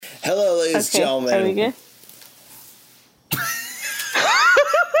ladies and gentlemen. Are we good?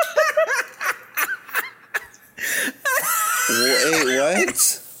 Wait,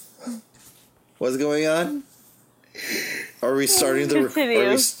 what? What's going on? Are we starting the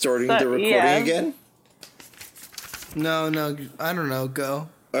recording again? No, I don't know. Go.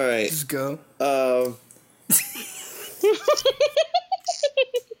 All right, just go.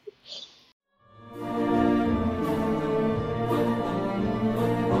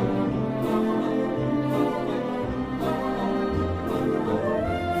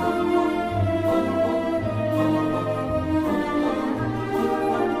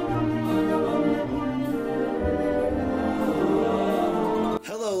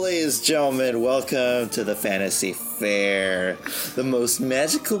 Gentlemen, welcome to the Fantasy Fair, the most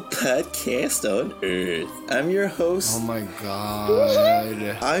magical podcast on earth. I'm your host. Oh my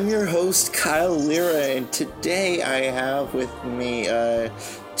god. I'm your host, Kyle Lira, and today I have with me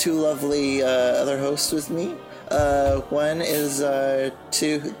two lovely other hosts with me. One is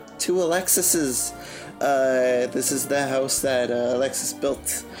two Alexises. This is the house that Alexis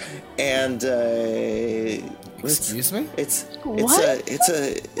built, and excuse me? It's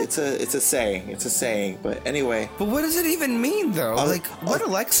a saying. It's a saying. But anyway. But what does it even mean, though? What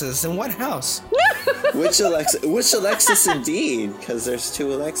Alexis and what house? Which Alexis indeed? Because there's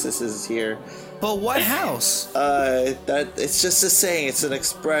two Alexises here. But what house? That it's just a saying. It's an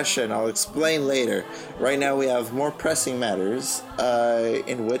expression. I'll explain later. Right now we have more pressing matters,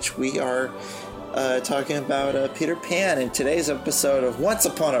 in which we are talking about Peter Pan in today's episode of Once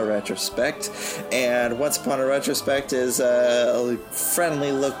Upon a Retrospect. And Once Upon a Retrospect is a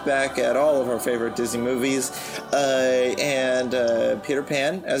friendly look back at all of our favorite Disney movies. And Peter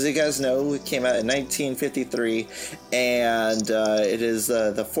Pan, as you guys know, came out in 1953, and it is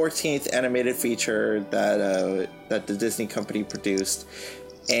the 14th animated feature that the Disney company produced.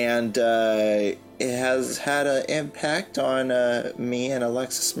 And it has had an impact on me and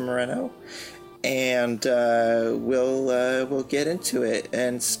Alexis Moreno. And we'll get into it.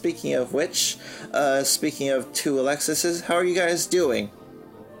 And speaking of which, speaking of two Alexises, how are you guys doing?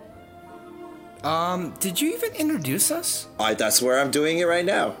 Did you even introduce us? That's where I'm doing it right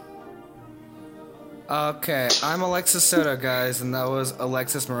now. Okay, I'm Alexis Soto, guys, and that was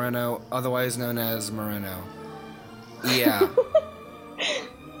Alexis Moreno, otherwise known as Moreno. Yeah.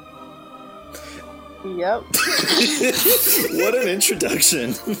 Yep. What an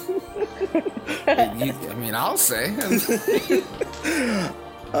introduction. I'll say.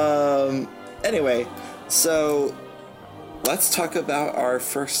 Anyway, so let's talk about our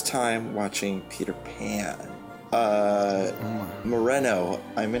first time watching Peter Pan. Moreno,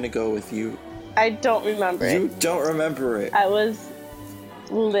 I'm gonna go with you. I don't remember it. You don't remember it. I was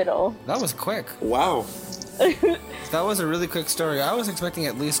little. That was quick. Wow. That was a really quick story. I was expecting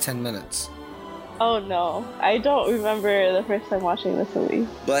at least 10 minutes. Oh no, I don't remember the first time watching this movie.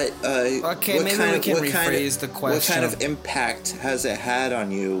 But okay, maybe we can rephrase the question. What kind of impact has it had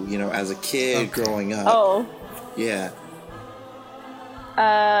on you, as a kid growing up? Oh, yeah.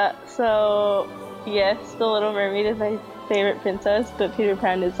 So yes, The Little Mermaid is my favorite princess, but Peter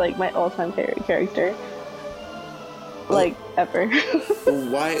Pan is like my all-time favorite character, ever.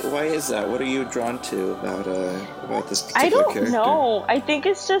 Why is that? What are you drawn to about this particular character? I don't know. I think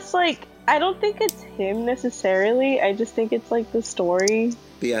it's just I don't think it's him necessarily. I just think it's the story.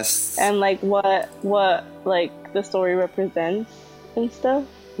 Yes. And what the story represents and stuff.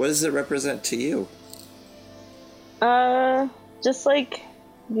 What does it represent to you? Just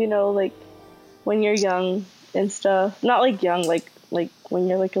when you're young and stuff. Not young, when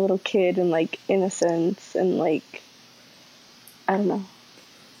you're a little kid and innocence and I don't know.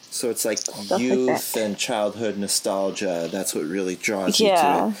 So it's youth and childhood nostalgia. That's what really draws you to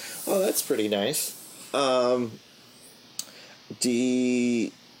it. Oh, that's pretty nice.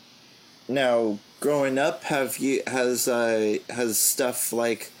 Now, growing up, has stuff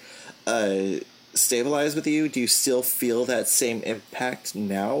stabilized with you? Do you still feel that same impact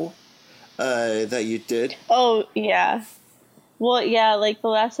now that you did? Oh yeah. Well, yeah. The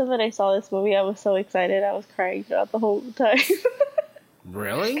last time that I saw this movie, I was so excited. I was crying throughout the whole time.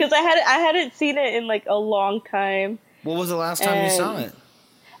 Really? Because I hadn't seen it in a long time. What was the last time you saw it?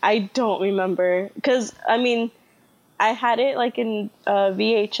 I don't remember. Because I had it in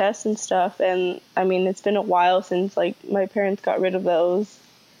VHS and stuff, and it's been a while since my parents got rid of those.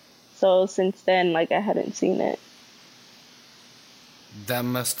 So since then, I hadn't seen it. That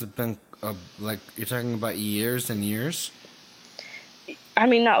must have been you're talking about years and years.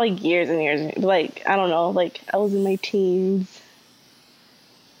 Not years and years. I don't know. I was in my teens.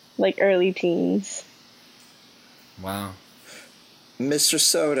 Early teens. Wow. Mr.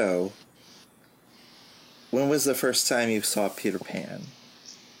 Soto, when was the first time you saw Peter Pan?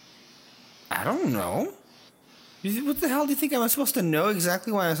 I don't know. What the hell do you think? Am I supposed to know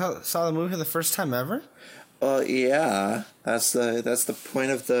exactly when I saw the movie the first time ever? Yeah. That's the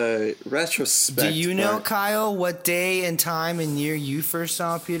point of the retrospect. Do you know, Kyle, what day and time and year you first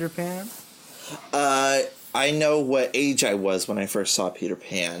saw Peter Pan? I know what age I was when I first saw Peter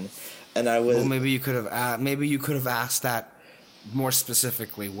Pan, and I was. Well, maybe you could have asked that more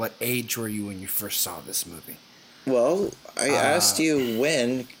specifically. What age were you when you first saw this movie? Well, I asked you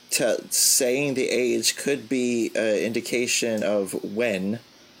when. Saying the age could be an indication of when.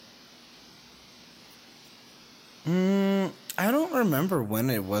 I don't remember when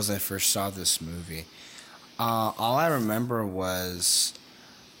it was I first saw this movie. All I remember was,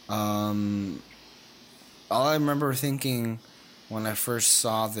 all I remember thinking when I first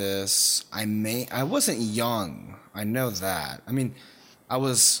saw this, I wasn't young. I know that. I mean, I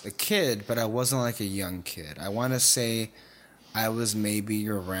was a kid, but I wasn't like a young kid. I want to say I was maybe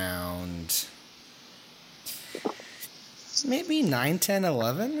around, maybe 9, 10,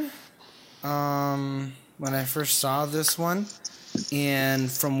 11, when I first saw this one. And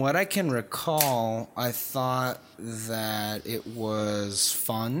from what I can recall, I thought that it was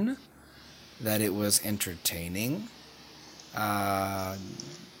fun, that it was entertaining,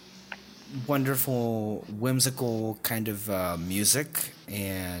 wonderful, whimsical kind of music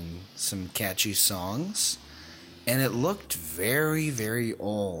and some catchy songs. And it looked very, very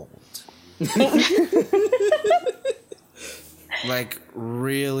old. Like,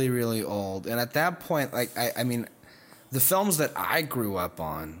 really, really old. And at that point, like, I mean, the films that I grew up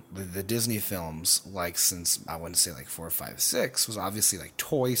on, the Disney films, like, since, I wouldn't say, like, 4, 5, 6, was obviously, like,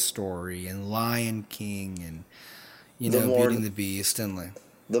 Toy Story and Lion King and, Beauty and the Beast and, like...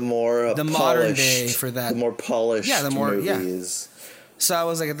 The more the polished, modern day for that. The more polished movies. Yeah. So I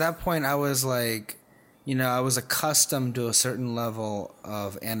was, like, at that point, I was, like... I was accustomed to a certain level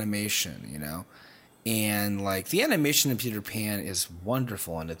of animation, And, like, the animation in Peter Pan is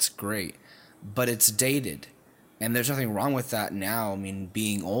wonderful and it's great, but it's dated. And there's nothing wrong with that now, I mean,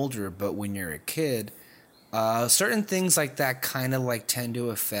 being older, but when you're a kid, certain things like that kind of, like, tend to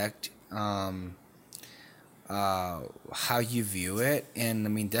affect how you view it. And, I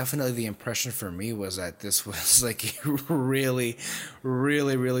mean, definitely the impression for me was that this was, like, a really,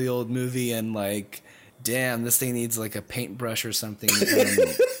 really, really old movie and, like... Damn, this thing needs like a paintbrush or something. I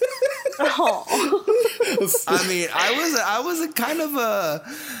mean, I was a kind of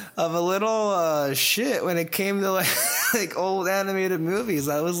a little shit when it came to like old animated movies.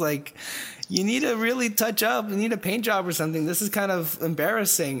 I was like, you need to really touch up. You need a paint job or something. This is kind of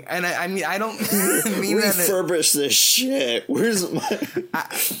embarrassing. And I mean, I don't mean refurbish this shit. Where's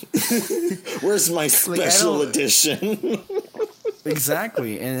my special edition?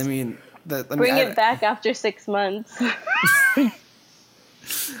 Exactly, and I mean. Bring it back after 6 months.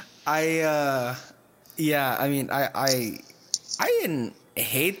 I didn't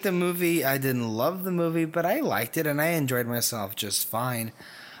hate the movie. I didn't love the movie, but I liked it and I enjoyed myself just fine.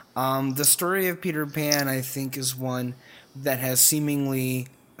 The story of Peter Pan, I think, is one that has seemingly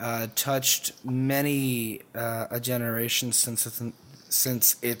touched many a generation since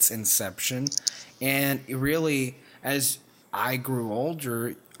its inception, and really, as I grew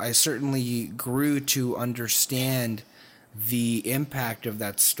older, I certainly grew to understand the impact of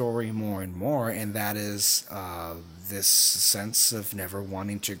that story more and more, and that is this sense of never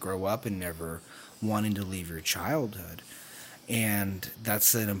wanting to grow up and never wanting to leave your childhood. And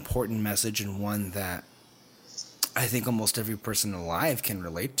that's an important message and one that I think almost every person alive can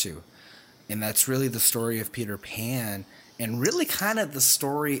relate to. And that's really the story of Peter Pan, and really kind of the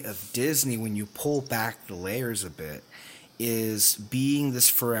story of Disney when you pull back the layers a bit. Is being this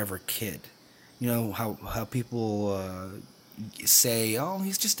forever kid. How people say, oh,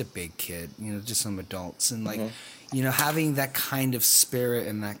 he's just a big kid, just some adults. And like, having that kind of spirit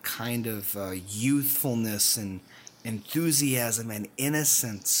and that kind of youthfulness and enthusiasm and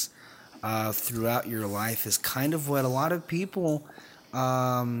innocence throughout your life is kind of what a lot of people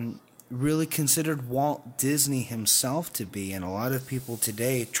really considered Walt Disney himself to be. And a lot of people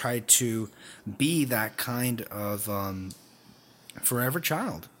today try to be that kind of forever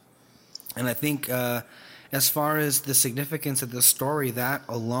child. And I think as far as the significance of this story, that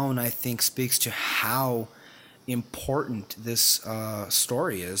alone I think speaks to how important this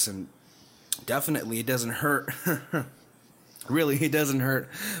story is. And definitely it doesn't hurt really it doesn't hurt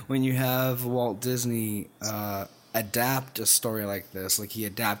when you have Walt Disney adapt a story like this. Like, he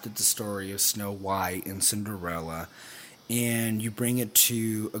adapted the story of Snow White and Cinderella, and you bring it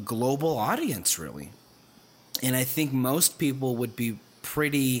to a global audience, really. And I think most people would be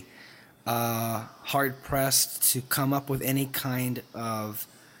pretty hard pressed to come up with any kind of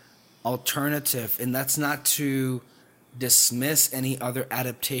alternative, and that's not to dismiss any other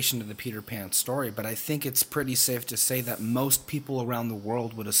adaptation of the Peter Pan story, but I think it's pretty safe to say that most people around the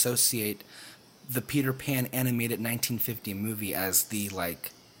world would associate the Peter Pan animated 1950 movie as the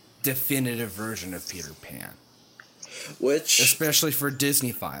definitive version of Peter Pan, especially for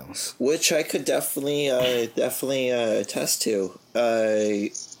Disney files, which I could definitely attest to.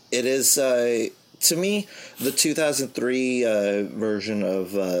 It is to me the 2003 version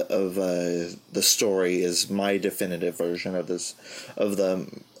of the story is my definitive version of the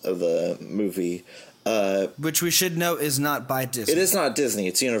movie. Which we should note is not by Disney. It is not Disney.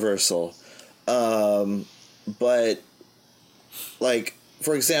 It's Universal. But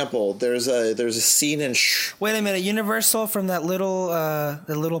for example, there's a scene in. Wait a minute, Universal from that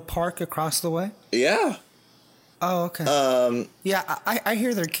little park across the way? Yeah. Oh, okay. Yeah, I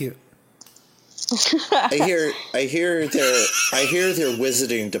hear they're cute. I hear their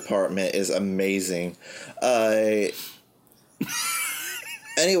wizarding department is amazing.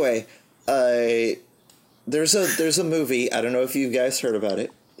 Anyway, there's a movie. I don't know if you guys heard about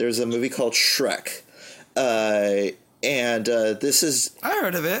it. There's a movie called Shrek. And this is. I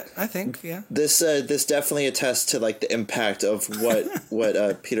heard of it. I think, yeah. This definitely attests to the impact of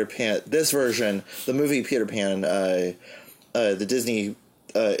what Peter Pan. This version, the movie Peter Pan, the Disney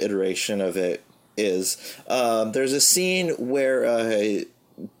iteration of it is. There's a scene where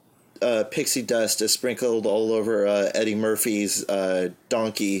pixie dust is sprinkled all over Eddie Murphy's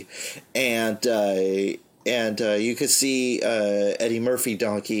donkey, and you could see Eddie Murphy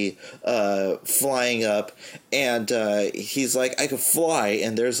donkey flying up, and he's like, I could fly,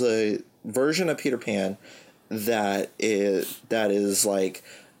 and there's a version of Peter Pan that is like,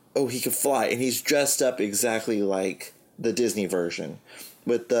 oh, he could fly, and he's dressed up exactly like the Disney version,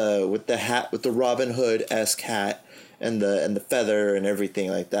 with the hat, with the Robin Hood-esque hat, and the feather and everything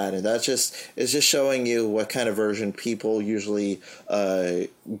like that, and it's just showing you what kind of version people usually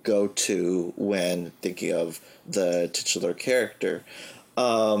go to when thinking of the titular character.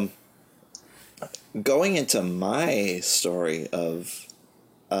 Going into my story of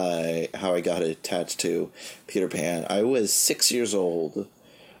how I got attached to Peter Pan, I was 6 years old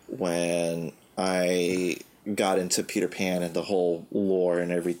when I got into Peter Pan and the whole lore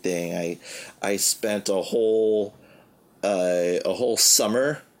and everything. I spent a whole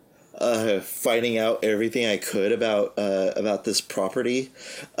summer finding out everything I could about this property.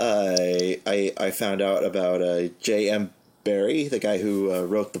 I found out about J.M. Barrie, the guy who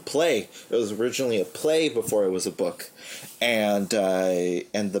wrote the play. It was originally a play before it was a book, and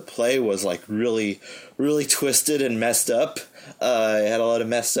the play was really, really twisted and messed up. It had a lot of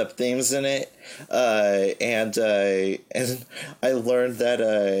messed up themes in it, and I learned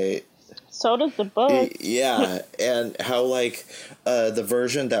that. So does the book. Yeah, and how the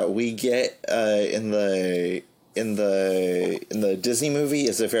version that we get in the Disney movie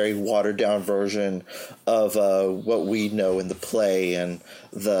is a very watered down version of what we know in the play and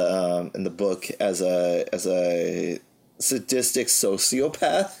in the book as a sadistic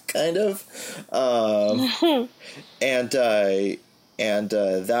sociopath kind of, and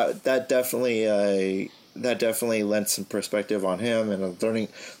that definitely lent some perspective on him, and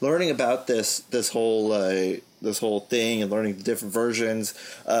learning about this whole thing and learning the different versions,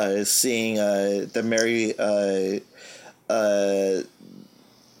 seeing the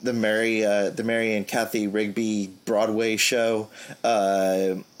Mary and Kathy Rigby Broadway show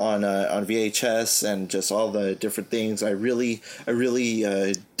on VHS, and just all the different things. I really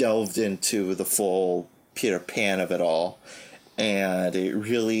delved into the full Peter Pan of it all, and it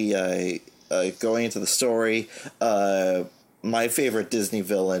really going into the story. My favorite Disney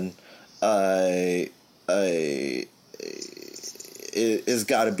villain is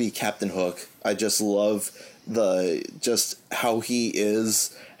got to be Captain Hook. I just love how he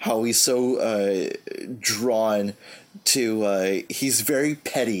is, how he's so drawn to. He's very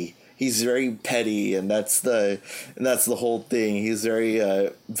petty. He's very petty, and that's the whole thing. He's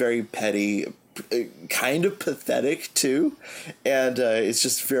very petty, kind of pathetic too, and it's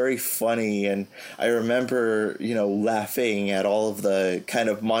just very funny. And I remember laughing at all of the kind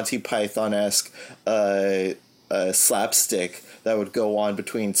of Monty Python-esque slapstick that would go on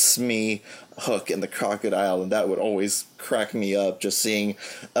between Smee, Hook, and the crocodile, and that would always crack me up, just seeing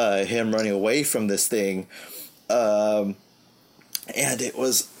him running away from this thing. And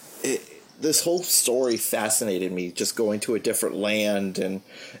this whole story fascinated me, just going to a different land and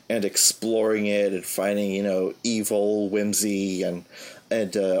exploring it and finding, evil, whimsy, and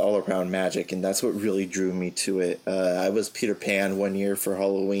all around magic, and that's what really drew me to it. I was Peter Pan one year for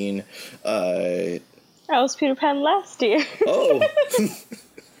Halloween. I was Peter Pan last year. Oh.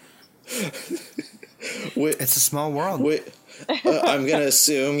 It's a small world. I'm gonna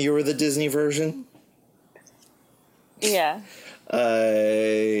assume you were the Disney version. Yeah. How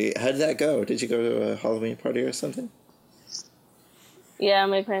did that go? Did you go to a Halloween party or something? Yeah,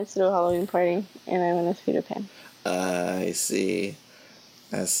 my parents threw a Halloween party, and I went as Peter Pan. I see.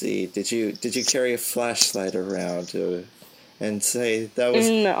 Did you carry a flashlight around and say that's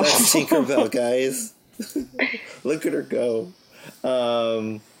Tinkerbell, guys? Look at her go.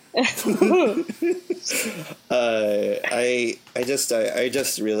 I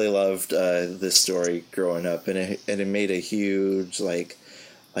just really loved this story growing up, and it made a huge like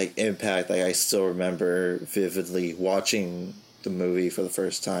impact. Like, I still remember vividly watching the movie for the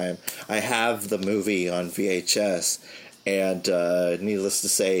first time. I have the movie on VHS, and needless to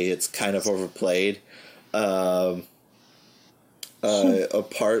say, it's kind of overplayed. A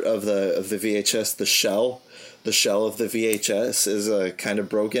part of the VHS, the shell of the VHS is kind of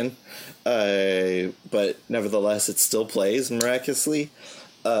broken, but nevertheless it still plays miraculously.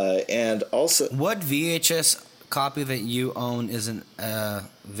 And also, what VHS copy that you own isn't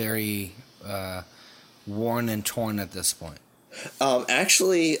very worn and torn at this point?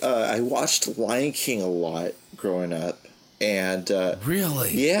 Actually, I watched Lion King a lot growing up, and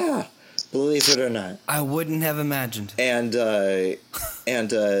really, yeah, believe it or not, I wouldn't have imagined. And that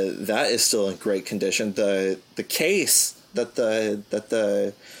is still in great condition. The case that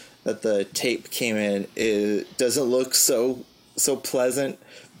the tape came in, it doesn't look so pleasant,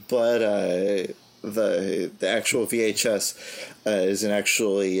 but the actual VHS is in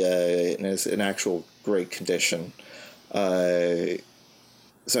actual great condition.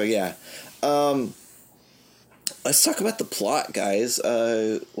 So yeah. Let's talk about the plot, guys.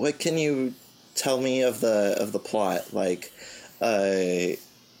 What can you tell me of the plot? Like,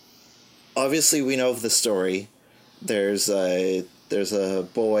 obviously we know of the story. There's a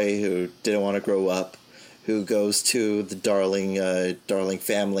boy who didn't want to grow up, who goes to the Darling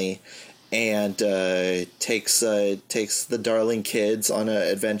family, and takes the Darling kids on an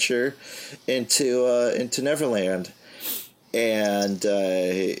adventure into Neverland, and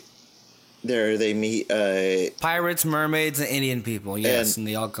there they meet pirates, mermaids, and Indian people. Yes, and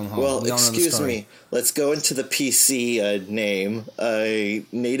they all come home. Well, excuse me. Let's go into the PC name.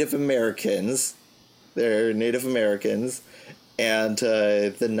 Native Americans. They're Native Americans, and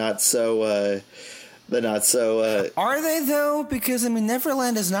the not so. Are they though? Because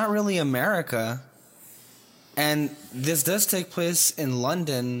Neverland is not really America, and this does take place in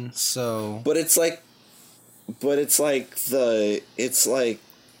London. So, it's like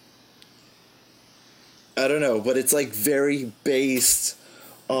I don't know, but it's like very based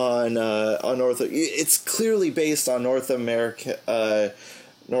on North. It's clearly based on North American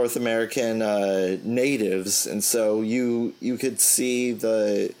natives, and so you could see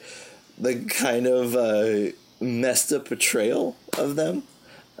the kind of messed up portrayal of them.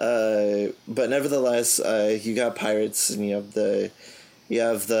 But nevertheless, you got pirates, and you have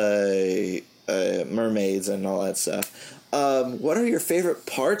the mermaids and all that stuff. What are your favorite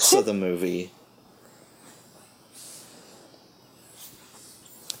parts of the movie?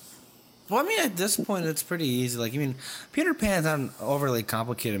 Well, at this point, it's pretty easy. Peter Pan's not an overly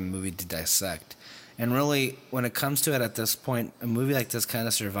complicated movie to dissect. And really, when it comes to it at this point, a movie like this kind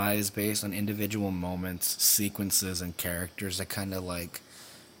of survives based on individual moments, sequences, and characters that kind of,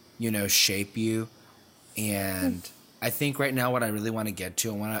 shape you. And I think right now what I really want to get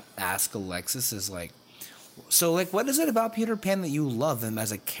to, I want to ask Alexis is, what is it about Peter Pan that you love him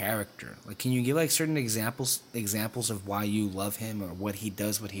as a character? Can you give certain examples of why you love him or what he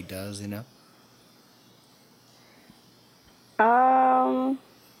does,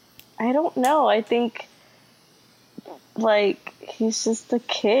 I don't know. I think he's just a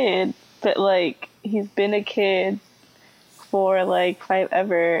kid, but he's been a kid for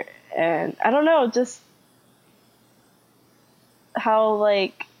forever, and I don't know, just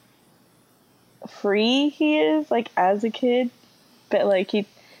how free he is as a kid, but he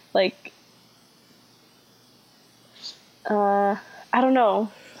I don't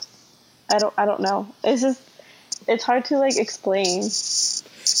know. I don't know. It's hard to explain.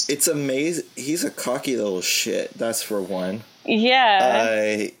 It's amazing. He's a cocky little shit. That's for one.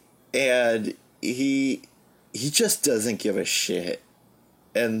 Yeah. And he just doesn't give a shit,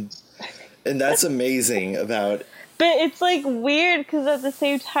 and that's amazing about. But it's like weird because at the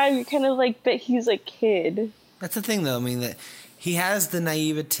same time you're kind of like, but he's a kid. That's the thing, though. I mean, that he has the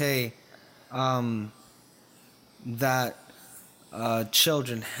naivete that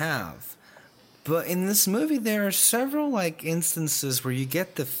children have. But in this movie, there are several like instances where you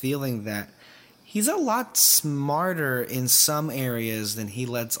get the feeling that he's a lot smarter in some areas than he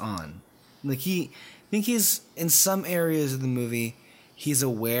lets on. Like I think he's in some areas of the movie, he's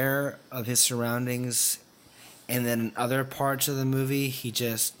aware of his surroundings, and then in other parts of the movie, he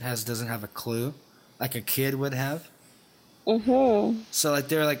just doesn't have a clue, like a kid would have. Mm-hmm. So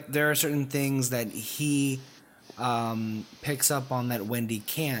there are certain things that he picks up on that Wendy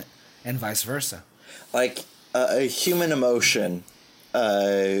can't, and vice versa. Like a human emotion.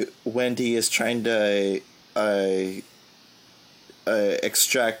 Wendy is trying to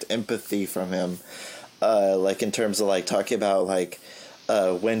extract empathy from him, like in terms of like talking about like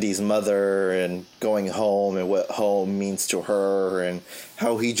Wendy's mother and going home and what home means to her, and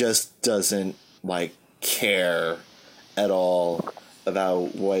how he just doesn't like care at all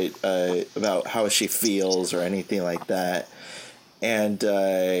about what about how she feels or anything like that. And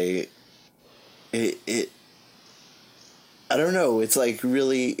it I don't know, it's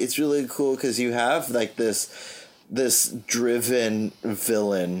really cool because you have like this driven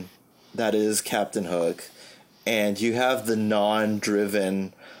villain that is Captain Hook, and you have the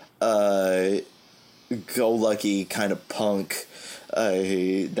non-driven go-lucky kind of punk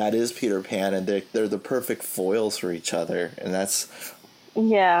that is Peter Pan, and they're the perfect foils for each other, and that's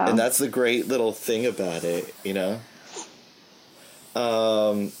the great little thing about it, you know.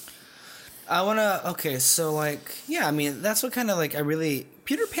 So like, yeah, I mean, that's what kind of like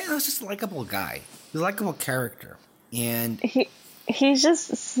Peter Pan was just a likable guy. He's a likable character, and he's just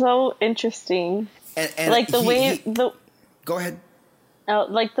so interesting. And like the go ahead.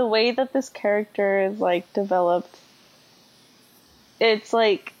 Like the way that this character is like developed, it's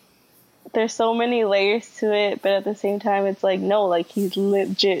like there's so many layers to it, but at the same time, it's like no, like he's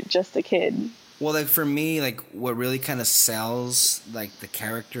legit just a kid. Well, like for me, like what really kind of sells like the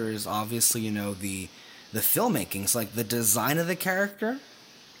character is obviously, you know, the filmmaking. So like the design of the character,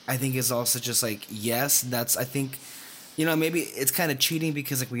 I think is also just like, yes, that's, I think, you know, maybe it's kind of cheating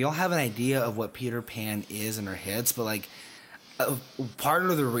because like we all have an idea of what Peter Pan is in our heads, but like part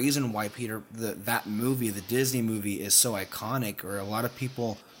of the reason why that movie, the Disney movie, is so iconic, or a lot of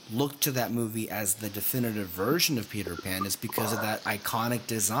people look to that movie as the definitive version of Peter Pan, is because of that iconic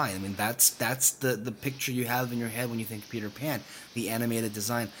design. I mean, that's the picture you have in your head when you think Peter Pan, the animated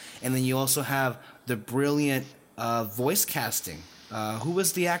design. And then you also have the brilliant voice casting. Who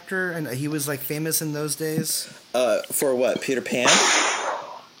was the actor? And he was like famous in those days. For what, Peter Pan?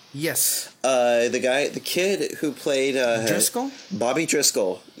 Yes. The kid who played Driscoll? Bobby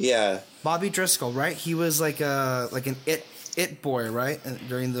Driscoll. Yeah. Bobby Driscoll, right? He was like an it boy, right?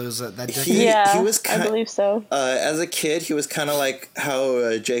 During those that decade. He was I believe so. As a kid, he was kind of like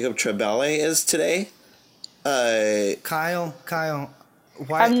how Jacob Tremblay is today. Kyle.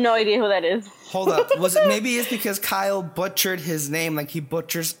 Why? I have no idea who that is. Hold up. Maybe it's because Kyle butchered his name, like he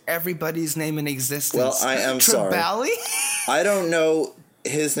butchers everybody's name in existence. Well, I am sorry. I don't know.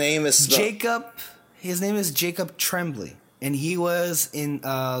 His name is Jacob. His name is Jacob Tremblay, and he was in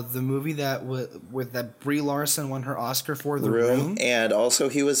the movie that with that Brie Larson won her Oscar for, The Room, and also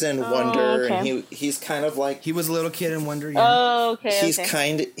he was in Wonder, okay. And he's kind of like, he was a little kid in Wonder. Yeah. Oh, okay. He's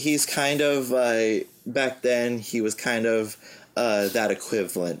kind of back then he was kind of that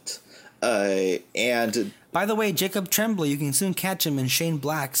equivalent. And by the way, Jacob Tremblay, you can soon catch him in Shane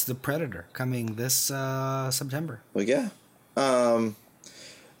Black's The Predator, coming this September. Well, yeah.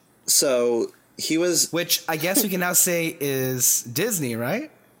 So he was, which I guess we can now say is Disney,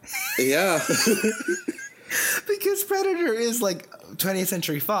 right? Yeah. Because Predator is like 20th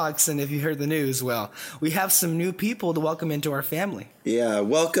Century Fox, and if you heard the news, well, we have some new people to welcome into our family. Yeah,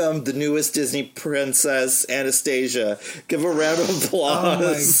 welcome the newest Disney princess, Anastasia. Give a round of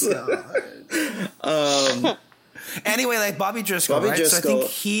applause. Oh my god. Anyway, like Bobby Driscoll, right? Driscoll, so I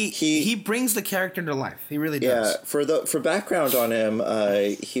think he brings the character to life. He really does. Yeah, for background on him,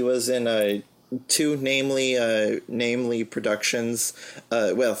 he was in two namely productions,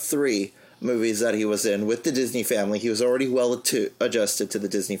 three movies that he was in with the Disney family. He was already well adjusted to the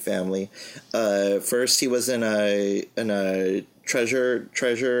Disney family. First, he was in a Treasure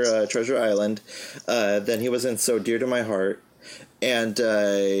Island. Then he was in So Dear to My Heart, and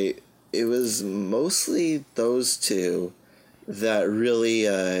it was mostly those two that really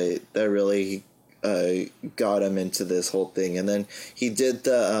got him into this whole thing. And then he did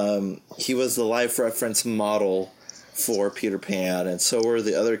he was the live reference model for Peter Pan, and so were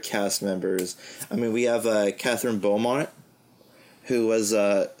the other cast members. I mean, we have Catherine Beaumont, who was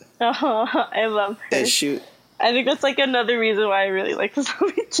Oh, I love her. I think that's like another reason why I really like this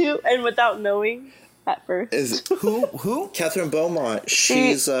movie too, and without knowing at first. Who? Catherine Beaumont.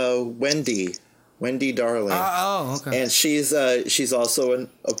 She's Wendy Darling. Okay. And she's also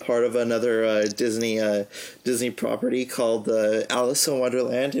a part of another Disney property called Alice in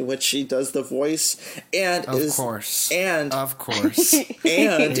Wonderland, in which she does the voice and is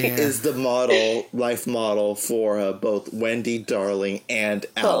the life model for both Wendy Darling and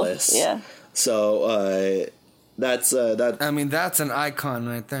Alice. Yeah. So that's that. I mean, that's an icon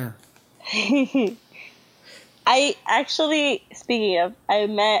right there. I actually, speaking of, I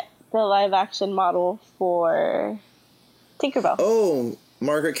met the live action model for Tinkerbell. Oh,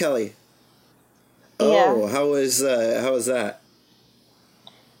 Margaret Kelly. Yeah. Oh, how was that?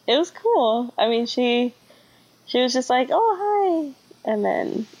 It was cool. I mean, she was just like, "Oh, hi," and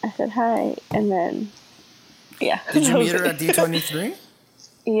then I said hi, and then yeah. Did you meet her at D23?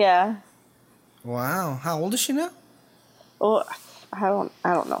 Yeah. Wow. How old is she now? Oh, I don't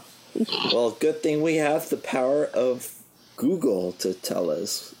know. Well, good thing we have the power of Google to tell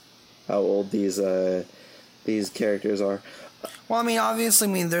us how old these characters are. Well, I mean,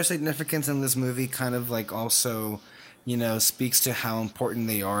 obviously, their significance in this movie kind of like also, speaks to how important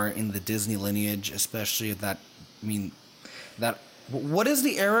they are in the Disney lineage, especially that. What is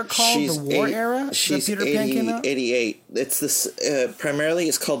the era called? The war era? She's that Peter Pan came out? 88. It's this primarily.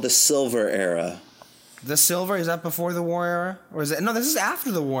 It's called the Silver Era. The Silver, is that before the war era, or is it? No, this is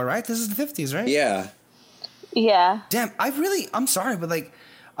after the war, right? This is the 50s, right? Yeah. Yeah. Damn, I'm sorry, but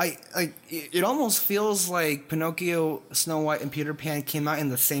it almost feels like Pinocchio, Snow White, and Peter Pan came out in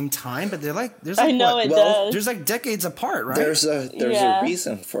the same time, but they're like, there's like, I know does. There's like decades apart, right? There's a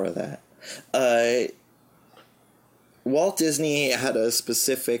reason for that. Walt Disney had a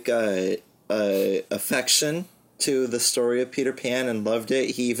specific affection to the story of Peter Pan and loved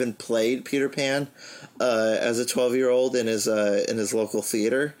it. He even played Peter Pan as a 12-year-old in his local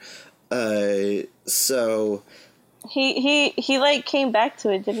theater. So he like came back to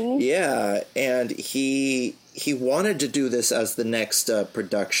it, didn't he? Yeah, and he wanted to do this as the next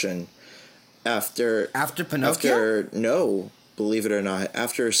production after Pinocchio. No, believe it or not,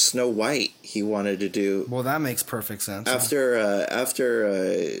 after Snow White, he wanted to do. Well, that makes perfect sense. After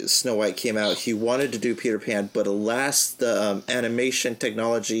Snow White came out, he wanted to do Peter Pan, but alas, the animation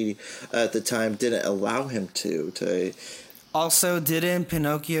technology at the time didn't allow him to. Also, didn't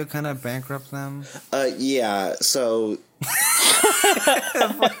Pinocchio kind of bankrupt them? Yeah. So.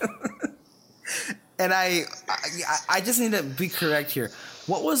 And I just need to be correct here.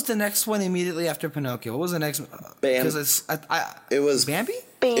 What was the next one immediately after Pinocchio? What was the next? Because it was Bambi.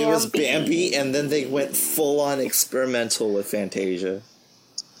 It was Bambi, and then they went full on experimental with Fantasia.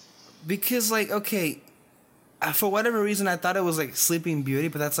 Because for whatever reason, I thought it was like Sleeping Beauty,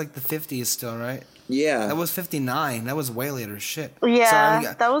 but that's like the 50s still, right? Yeah, that was 59. That was way later. Shit.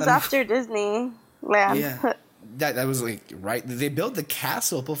 Yeah, that was after Disney. Yeah, that was like right. They built the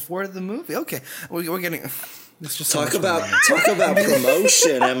castle before the movie. Okay, we're getting. It's just talk about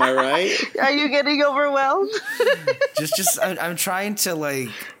promotion. Am I right? Are you getting overwhelmed? I'm trying to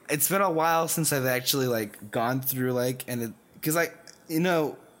It's been a while since I've actually gone through because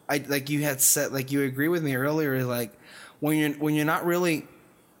you had said you agree with me earlier when you're not really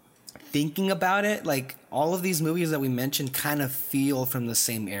thinking about it, all of these movies that we mentioned kind of feel from the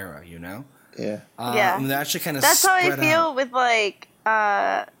same era, Yeah. Yeah. They're actually kind of. That's how I feel with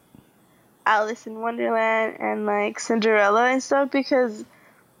Alice in Wonderland and Cinderella and stuff, because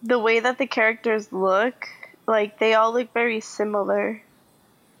the way that the characters look, they all look very similar.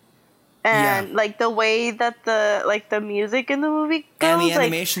 And the way that the music in the movie goes, and the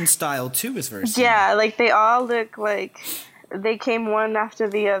animation style too is very similar. Yeah, they all look like they came one after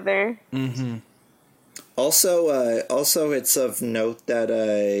the other. Mm-hmm. Also, it's of note that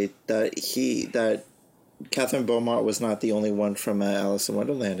Catherine Beaumont was not the only one from Alice in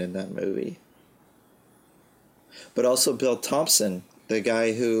Wonderland in that movie, but also Bill Thompson, the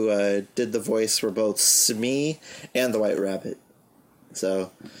guy who did the voice for both Smee and the White Rabbit.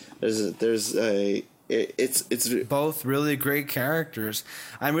 So it's both really great characters.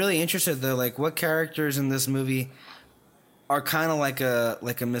 I'm really interested though, what characters in this movie are kind of like a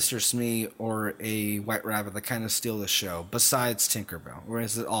Mr. Smee or a White Rabbit that kind of steal the show, besides Tinkerbell, or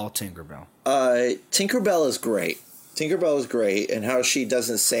is it all Tinkerbell? Tinkerbell is great. Tinkerbell is great, and how she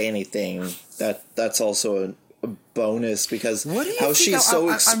doesn't say anything, that's also a bonus, because how she's so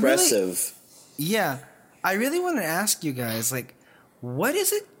expressive. I really want to ask you guys, what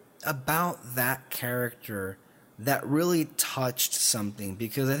is it about that character that really touched something,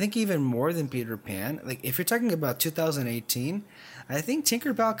 because I think even more than Peter Pan, like if you're talking about 2018, I think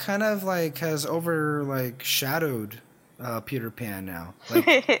Tinkerbell kind of like has shadowed Peter Pan now.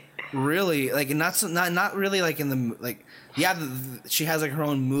 Like really, like not really like in the like she has like her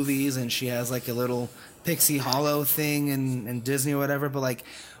own movies and she has like a little Pixie Hollow thing in Disney or whatever, but like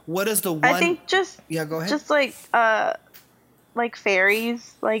what is the one I think just go ahead. Just like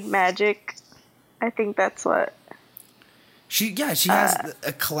fairies, like magic. I think that's what she has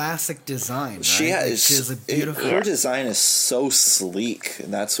a classic design, right? She has. She has a beautiful. Her design is so sleek,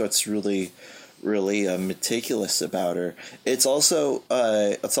 and that's what's really meticulous about her. It's also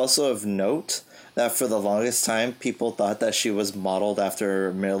of note that for the longest time, people thought that she was modeled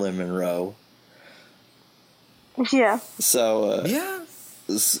after Marilyn Monroe. Yeah. So yeah.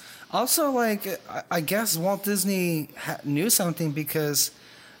 Also, like I guess Walt Disney knew something, because.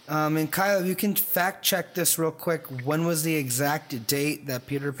 And Kyle, you can fact check this real quick. When was the exact date that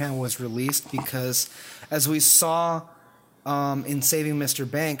Peter Pan was released? Because as we saw in Saving Mr.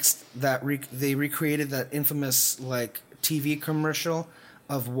 Banks, that they recreated that infamous like TV commercial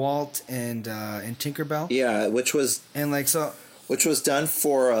of Walt and Tinkerbell. Yeah, which was done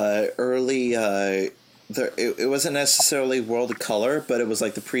for early. It wasn't necessarily World of Color, but it was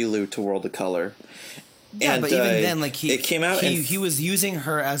like the prelude to World of Color. Yeah, and, but even then, like it came out. He was using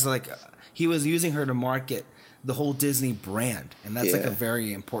her as to market the whole Disney brand, and that's like a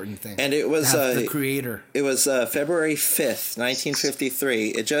very important thing. And it was the creator. It was February 5th, 1953.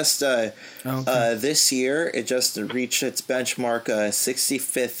 It just this year it just reached its benchmark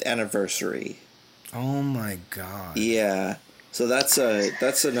 65th anniversary. Oh my god! Yeah, so that's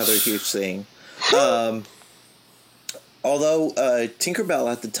another huge thing. Although Tinkerbell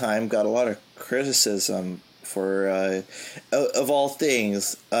at the time got a lot of criticism for of all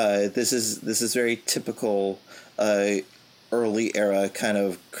things, this is very typical early era kind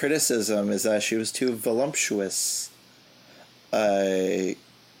of criticism, is that she was too voluptuous. A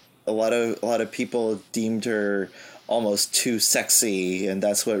lot of people deemed her almost too sexy, and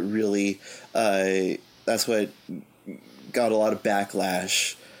that's what got a lot of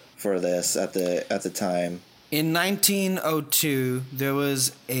backlash for this at the time. In 1902, there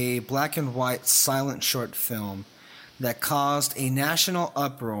was a black and white silent short film that caused a national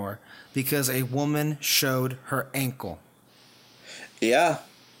uproar because a woman showed her ankle. Yeah.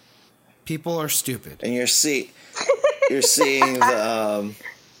 People are stupid. And you're seeing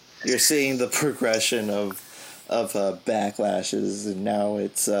the progression of backlashes, and now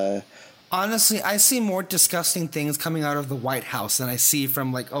it's honestly, I see more disgusting things coming out of the White House than I see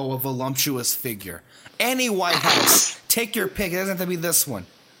from a voluptuous figure. Any White House, take your pick. It doesn't have to be this one.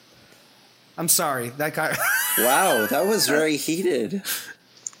 I'm sorry, that guy. Wow, that was very heated.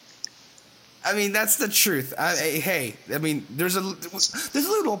 I mean, that's the truth. There's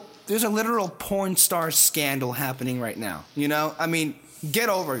a literal porn star scandal happening right now. You know, I mean, get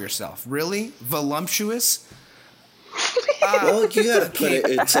over yourself. Really, voluptuous. Well, you gotta put it.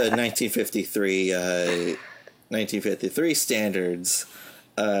 It's 1953 standards.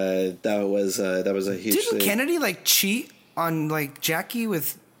 That was a huge Didn't thing. Kennedy cheat on Jackie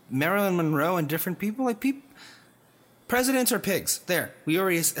with Marilyn Monroe and different people? Presidents are pigs. There, we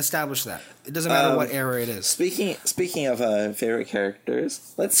already established that. It doesn't matter what era it is. Speaking of favorite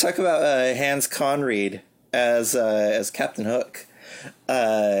characters, let's talk about Hans Conried as Captain Hook.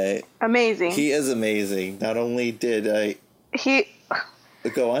 Amazing. He is amazing. Not only did he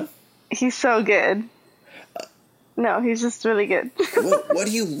go on. He's so good. No, he's just really good. What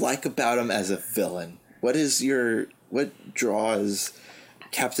do you like about him as a villain? What draws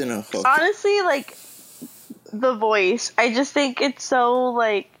Captain Hook? Honestly, the voice. I just think it's so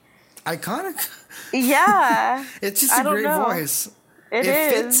iconic. Yeah. It's just a great voice.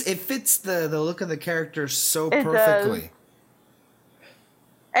 It fits the look of the character so perfectly. Does.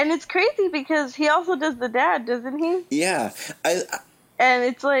 And it's crazy because he also does the dad, doesn't he? Yeah. And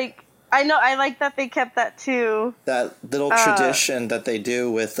it's I know, I like that they kept that too. That little tradition that they do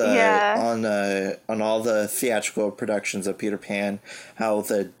with on all the theatrical productions of Peter Pan, how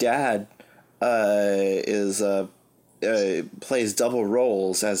the dad plays double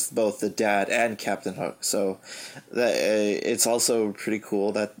roles as both the dad and Captain Hook. So that it's also pretty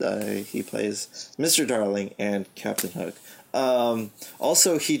cool that he plays Mr. Darling and Captain Hook.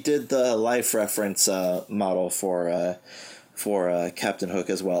 Also, he did the life reference model for Captain Hook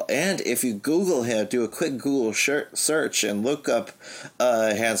as well. And if you Google him, do a quick Google search and look up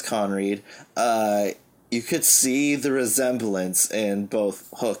Hans Conried, you could see the resemblance in both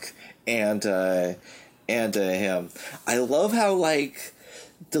Hook and him. I love how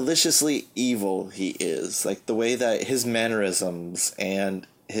deliciously evil he is. Like the way that his mannerisms and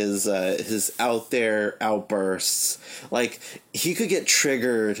his out there outbursts, like he could get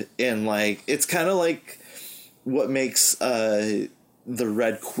triggered in, like, it's kind of like what makes the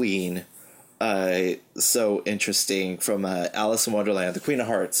Red Queen so interesting from Alice in Wonderland, the Queen of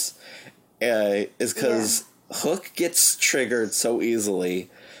Hearts, is because Hook gets triggered so easily.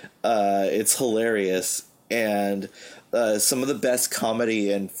 It's hilarious, and some of the best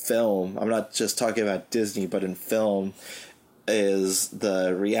comedy in film, I'm not just talking about Disney, but in film, is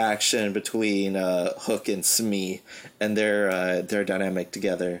the reaction between Hook and Smee and their dynamic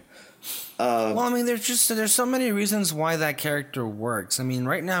together. Well, I mean, there's so many reasons why that character works. I mean,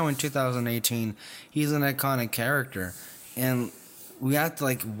 right now in 2018, he's an iconic character, and we have to,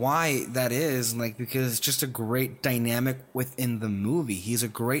 like, why that is, like, because it's just a great dynamic within the movie. He's a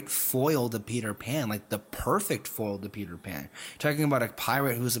great foil to Peter Pan, like the perfect foil to Peter Pan. Talking about a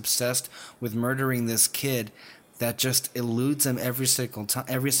pirate who's obsessed with murdering this kid that just eludes him every single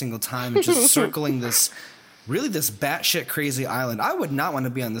time, and just circling this batshit crazy island. I would not want to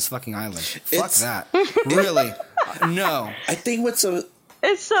be on this fucking island. Fuck that. Really? No. I think it's so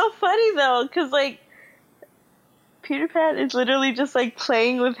funny though, because like Peter Pan is literally just like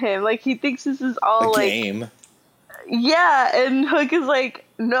playing with him. Like he thinks this is all like game. Yeah, and Hook is like,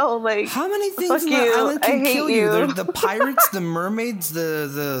 no, like, how many things fuck on you, that island can kill you? you. The pirates, the mermaids,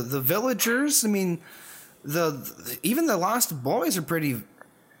 the villagers. I mean, even the Lost Boys are pretty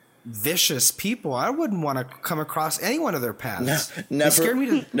vicious people. I wouldn't want to come across any one of their paths.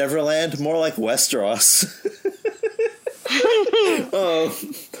 Neverland, more like Westeros. Oh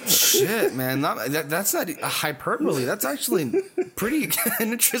shit, man! That's not a hyperbole. That's actually pretty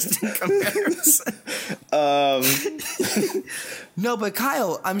an interesting comparison. No, but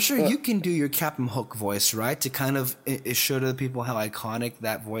Kyle, I'm sure you can do your Captain Hook voice, right? To kind of show to the people how iconic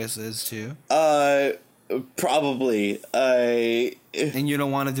that voice is too. Probably. And you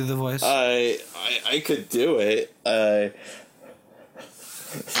don't want to do the voice? I could do it. Let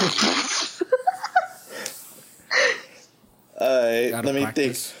me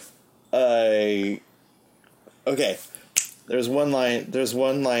practice. Think. Okay. There's one line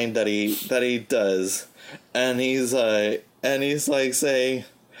that he does, and he's like saying,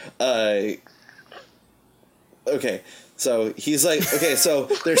 okay. So he's like, okay, so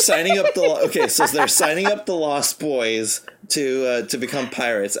they're signing up the Lost Boys to become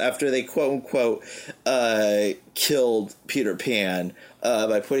pirates after they quote unquote killed Peter Pan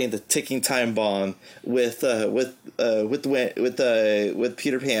by putting the ticking time bomb with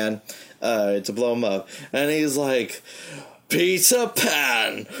Peter Pan to blow him up, and he's like, Peter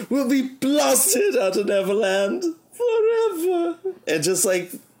Pan will be blasted out of Neverland forever, and just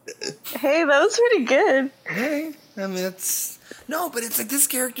like, hey, that was pretty good. Hey. I mean, but it's like this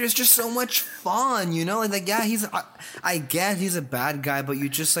character is just so much fun, you know? Like yeah, I get he's a bad guy, but you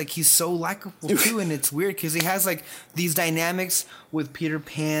just like, he's so likable too, and it's weird because he has like these dynamics with Peter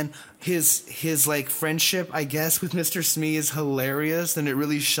Pan. His like friendship, I guess, with Mr. Smee is hilarious, and it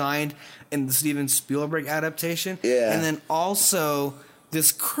really shined in the Steven Spielberg adaptation. Yeah. And then also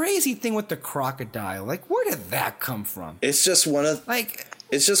this crazy thing with the crocodile. Like, where did that come from? It's just one of those.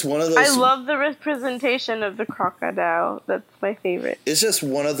 I love the representation of the crocodile. That's my favorite. It's just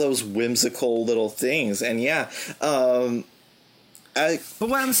one of those whimsical little things, and yeah. But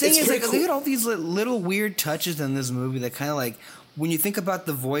what I'm saying is, like, cool. look at all these little weird touches in this movie that kind of like, when you think about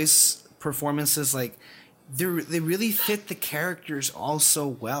the voice performances, like they really fit the characters all so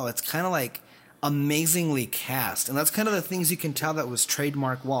well. It's kind of like amazingly cast, and that's kind of the things you can tell that was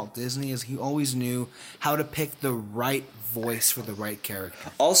trademark Walt Disney, is he always knew how to pick the right voice for the right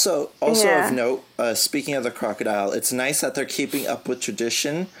character. Also of note, speaking of the crocodile, it's nice that they're keeping up with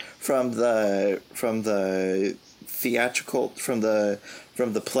tradition from the theatrical from the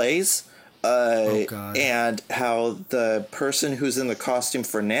plays, and how the person who's in the costume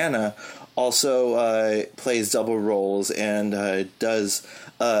for Nana also plays double roles and does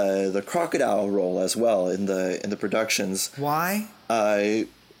the crocodile role as well in the productions. Why? I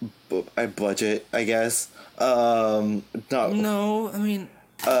budget, I guess. No, I mean...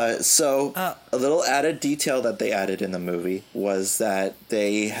 a little added detail that they added in the movie was that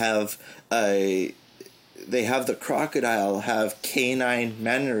they have the crocodile have canine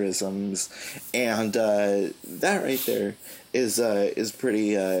mannerisms, and that right there is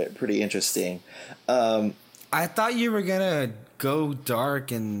pretty interesting. I thought you were gonna go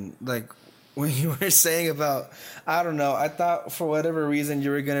dark, and like when you were saying about, I don't know, I thought for whatever reason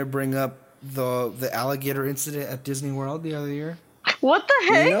you were gonna bring up the alligator incident at Disney World the other year. What the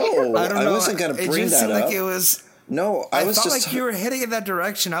heck? No, I don't know. I wasn't gonna bring it just that seemed up. Like it was. No, I was felt just like you were heading in that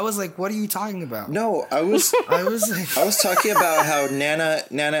direction. I was like, "What are you talking about?" No, I was talking about how Nana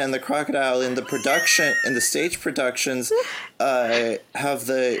and the Crocodile in the stage productions have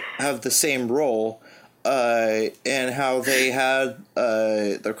the same role, and how they had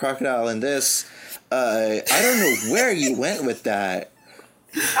the Crocodile in this. I don't know where you went with that.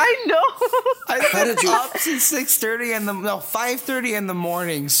 I know. How did you up since 5:30 in the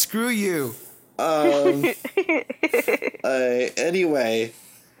morning? Screw you. Anyway.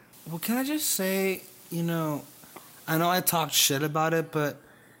 Well, can I just say, I know I talked shit about it, but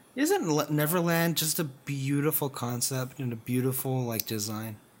isn't Neverland just a beautiful concept and a beautiful, like,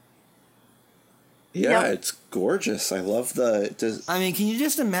 design? Yeah, it's gorgeous. I love I mean, can you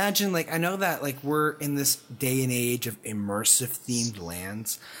just imagine, like, I know that, like, we're in this day and age of immersive themed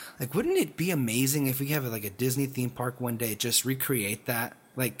lands. Like, wouldn't it be amazing if we have, like, a Disney theme park one day, just recreate that?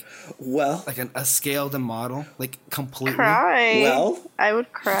 Like, like a scaled model, like, completely. Well, I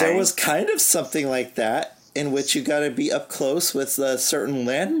would cry. There was kind of something like that in which you got to be up close with certain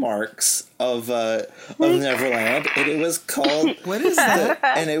landmarks of Neverland, and it was called what is that?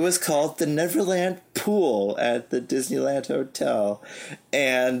 And it was called the Neverland Pool at the Disneyland Hotel,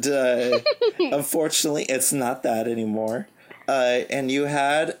 and unfortunately, it's not that anymore. And you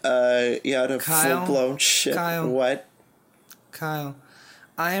had a full blown ship. What? Kyle.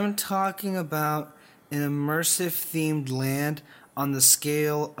 I am talking about an immersive themed land on the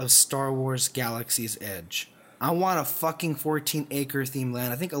scale of Star Wars Galaxy's Edge. I want a fucking 14-acre themed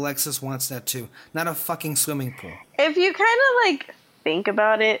land. I think Alexis wants that too. Not a fucking swimming pool. If you kind of, like, think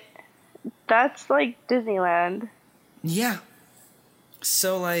about it, that's like Disneyland. Yeah.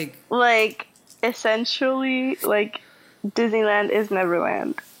 So, like... Like, essentially, like, Disneyland is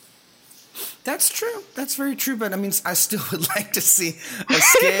Neverland. That's true. That's very true. But I mean, I still would like to see a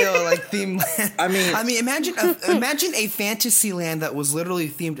scale like theme land. I mean, imagine a fantasy land that was literally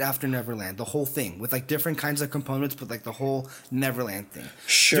themed after Neverland, the whole thing with like different kinds of components, but like the whole Neverland thing.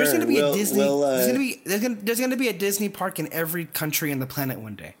 Sure. There's going to be a Disney. There's going to be a Disney park in every country on the planet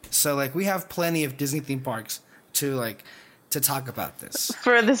one day. So like we have plenty of Disney theme parks to talk about this.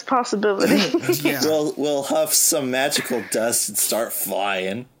 For this possibility. Yeah. We'll huff some magical dust and start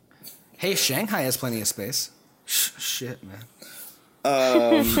flying. Hey, Shanghai has plenty of space. Shit, man.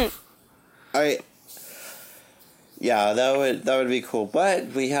 Yeah, that would be cool.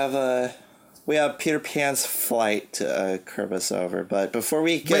 But we have Peter Pan's flight to curve us over. But before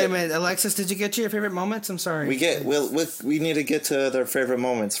we get... Wait a minute, Alexis, did you get to your favorite moments? I'm sorry. We need to get to their favorite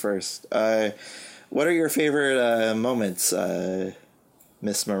moments first. What are your favorite moments,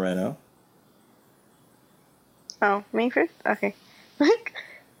 Miss Moreno? Oh, me first? Okay.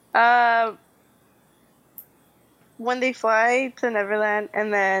 When they fly to Neverland,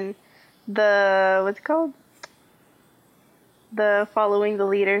 and then what's it called? The following the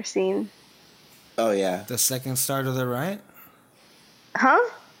leader scene. Oh yeah. The second star to the right? Huh?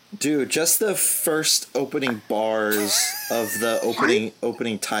 Dude, just the first opening bars of the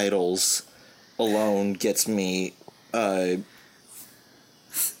opening titles alone gets me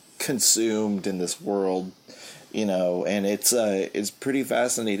consumed in this world. And it's pretty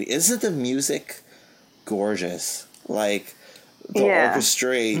fascinating. Isn't the music gorgeous? Like the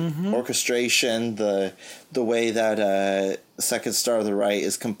orchestration, the way that Second Star of the Right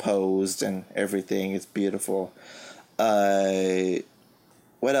is composed and everything is beautiful.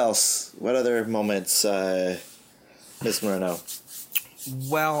 What else? What other moments, Miss Moreno?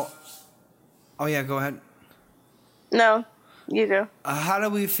 Well, oh yeah, go ahead. No. You go. How do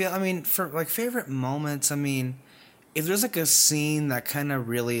we feel? I mean, for like favorite moments, I mean, if there's like a scene that kind of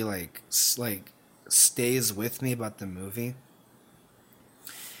really like stays with me about the movie,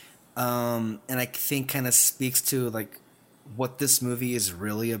 and I think kind of speaks to like what this movie is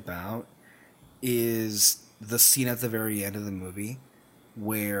really about, is the scene at the very end of the movie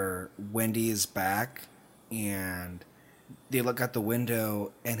where Wendy is back and they look out the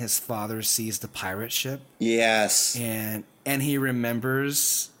window and his father sees the pirate ship. Yes. And he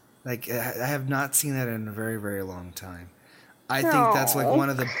remembers, like, I have not seen that in a very, very long time. I think that's like one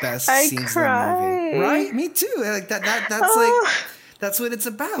of the best scenes in the movie. Right? Me too. Like that's like that's what it's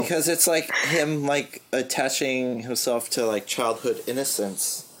about. Because it's like him like attaching himself to like childhood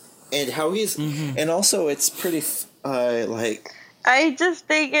innocence. And how he's and also it's pretty like I just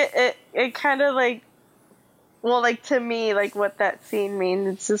think it kind of like, well, like to me, like what that scene means,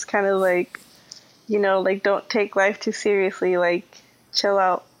 it's just kind of like, like don't take life too seriously, like chill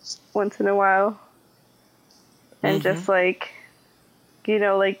out once in a while and just like,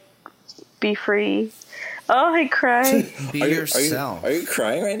 like be free. Oh, I cried. Be yourself. Are you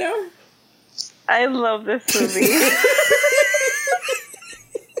crying right now? I love this movie.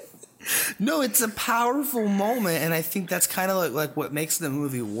 No, it's a powerful moment, and I think that's kind of like what makes the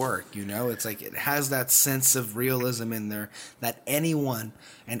movie work, you know? It's like it has that sense of realism in there that anyone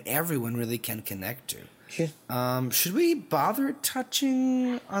and everyone really can connect to. Yeah. Should we bother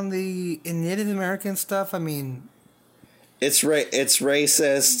touching on the Native American stuff? I mean... It's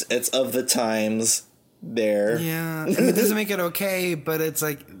racist, it's of the times there. Yeah, I mean, it doesn't make it okay, but it's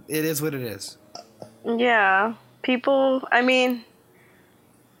like, it is what it is. Yeah. People, I mean,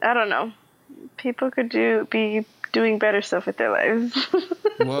 I don't know. People could be doing better stuff with their lives.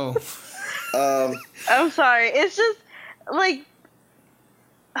 Whoa. I'm sorry. It's just like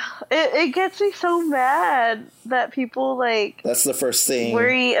it gets me so mad that people like That's the first thing.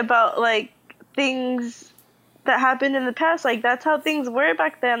 worry about like things that happened in the past. Like that's how things were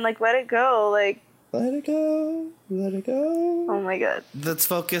back then. Like let it go. Like Let it go. Let it go. oh my god. Let's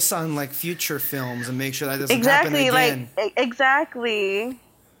focus on like future films and make sure that doesn't happen again. Like exactly.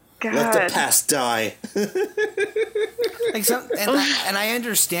 God. Let the past die. Like and I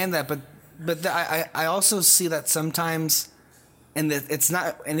understand that, but I also see that sometimes, and it's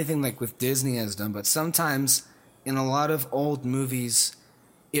not anything like with Disney has done, but sometimes in a lot of old movies,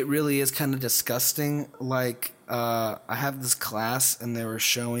 it really is kind of disgusting. Like I have this class, and they were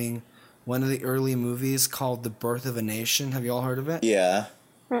showing one of the early movies called The Birth of a Nation. Have you all heard of it? Yeah.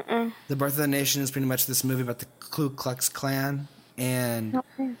 Mm-mm. The Birth of a Nation is pretty much this movie about the Ku Klux Klan, and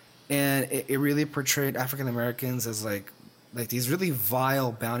it really portrayed African Americans as like these really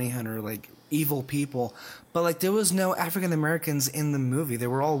vile bounty hunter, like evil people. But like there was no African Americans in the movie. They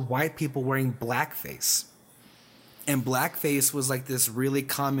were all white people wearing blackface. And blackface was like this really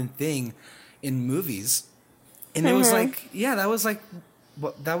common thing in movies. And it was like, yeah, that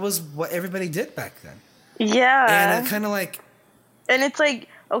was what everybody did back then. Yeah. And it kind of like, and it's like,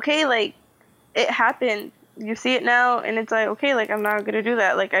 okay, like it happened. You see it now, and it's like, okay, like I'm not gonna do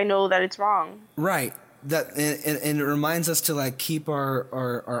that. Like I know that it's wrong. right. That and it reminds us to like keep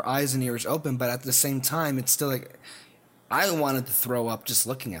our eyes and ears open, but at the same time, it's still like I wanted to throw up just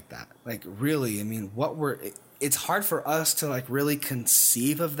looking at that. Like really, I mean, it's hard for us to like really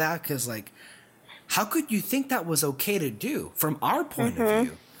conceive of that because like, how could you think that was okay to do from our point of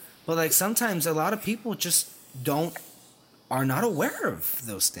view? But like sometimes a lot of people just are not aware of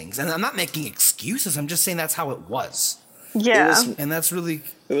those things. And I'm not making excuses. I'm just saying that's how it was. Yeah. And that's really...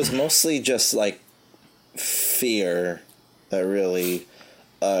 It was mostly just, like, fear that really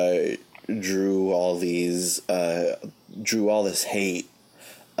drew all this hate.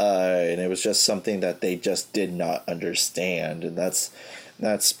 And it was just something that they just did not understand. And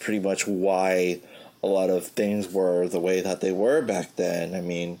that's pretty much why a lot of things were the way that they were back then. I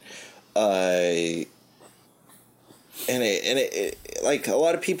mean, and it like a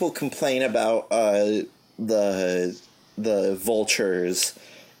lot of people complain about the vultures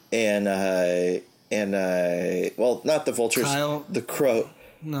and well, not the vultures, Kyle, the crows.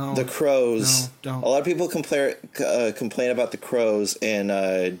 No, don't. A lot of people complain about the crows and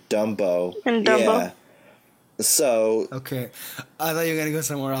Dumbo. And Dumbo. Yeah. So okay, I thought you were gonna go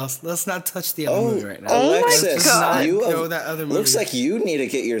somewhere else. Let's not touch the other movie right now. Alexis, that other movie. Looks like you need to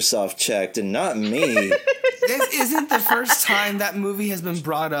get yourself checked and not me. This isn't the first time that movie has been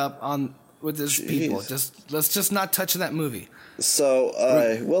brought up on with these people. Let's just not touch that movie. So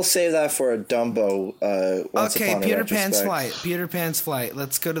we'll save that for a Dumbo. Once okay, upon a Peter Pan's retrospect. Flight. Peter Pan's Flight.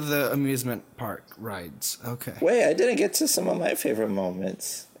 Let's go to the amusement park rides. Okay. Wait, I didn't get to some of my favorite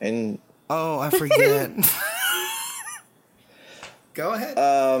moments. And oh, I forget. Go ahead.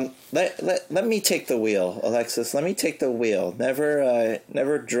 let me take the wheel, Alexis. Let me take the wheel.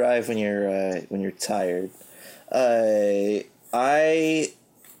 Never drive when you're tired. I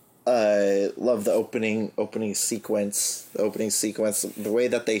love the opening sequence. The way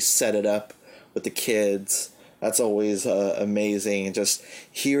that they set it up with the kids. That's always amazing. And just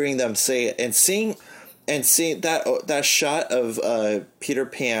hearing them say it and seeing that shot of Peter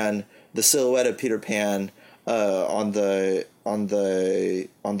Pan, the silhouette of Peter Pan on the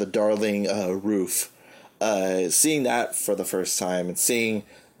Darling roof. Seeing that for the first time and seeing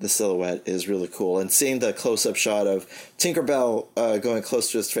the silhouette is really cool. And seeing the close-up shot of Tinkerbell going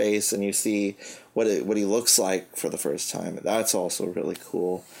close to his face, and you see what he looks like for the first time. That's also really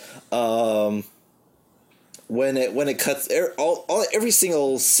cool. When it cuts, every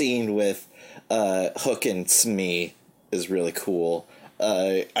single scene with Hook and Smee is really cool.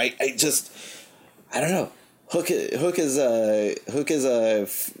 I don't know. Hook is a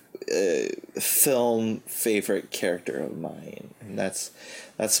film favorite character of mine, and that's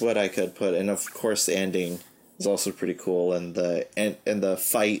what I could put. And of course, the ending is also pretty cool, and the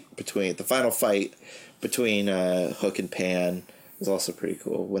final fight between Hook and Pan is also pretty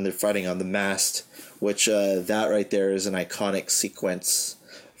cool when they're fighting on the mast, which that right there is an iconic sequence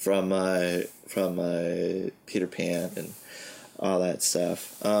from Peter Pan and all that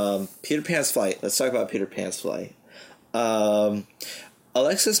stuff. Peter Pan's flight. Let's talk about Peter Pan's flight.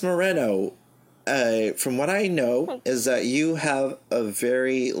 Alexis Moreno, from what I know, is that you have a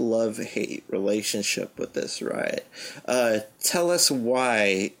very love-hate relationship with this ride. Tell us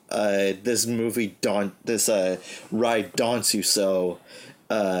why this ride daunts you so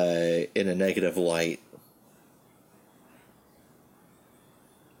in a negative light.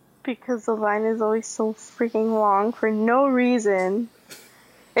 Because the line is always so freaking long for no reason.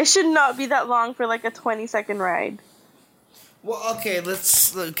 It should not be that long for like a 20-second ride. Well, okay,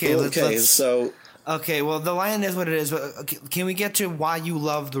 well, the line is what it is, but can we get to why you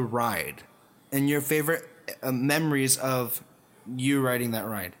love the ride and your favorite memories of you riding that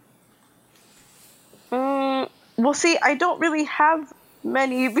ride? Well, see, I don't really have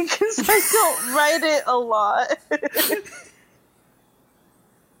many because I don't ride it a lot.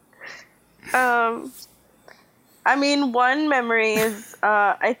 I mean, one memory is,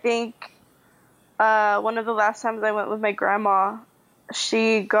 I think, one of the last times I went with my grandma,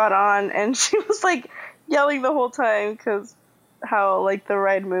 she got on and she was, like, yelling the whole time because how, like, the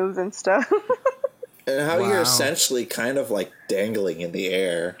ride moves and stuff. And how you're essentially kind of, like, dangling in the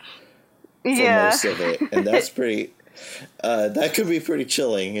air for most of it. And that's pretty... that could be pretty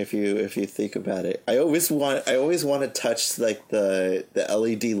chilling if you think about it. I always want to touch, like, the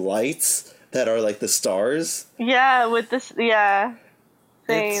LED lights that are like the stars. Yeah, with this, yeah.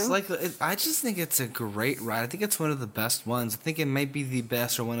 Same. It's like I just think it's a great ride. I think it's one of the best ones. I think it might be the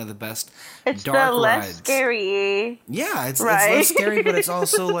best or one of the best. It's dark the less rides. Scary. Yeah, it's less scary, but it's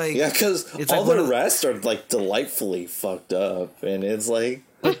also like because all like the rest are like delightfully fucked up, and it's like.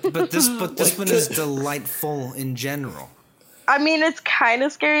 But this one is delightful in general. I mean, it's kind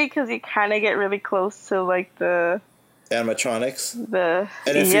of scary because you kind of get really close to like the. Animatronics. So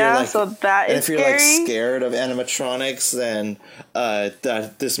that is scary. If you're like scared of animatronics, then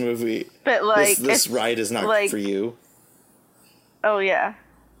that this movie, but like this ride is not like, for you. Oh yeah,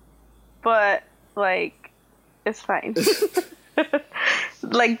 but like it's fine.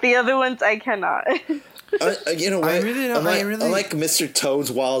 Like the other ones, I cannot. You know what? I like Mr.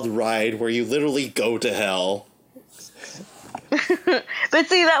 Toad's Wild Ride, where you literally go to hell. But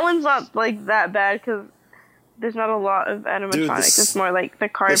see, that one's not like that bad because. There's not a lot of animatronics. It's more like the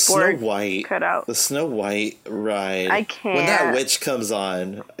cardboard cutout. The Snow White ride. I can't. When that witch comes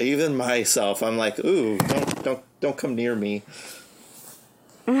on, even myself, I'm like, ooh, don't come near me.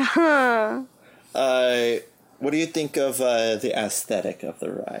 What do you think of the aesthetic of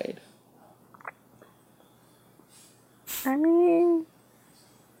the ride? I mean,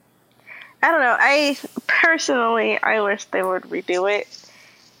 I don't know. I wish they would redo it.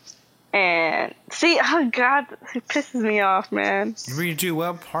 And see, oh god, it pisses me off, man. Redo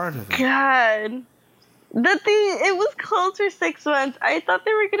what part of it? God, it was closed for 6 months. I thought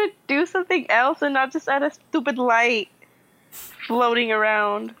they were gonna do something else and not just add a stupid light floating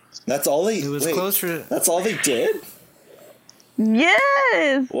around. That's all they. It was closed for. That's all they did.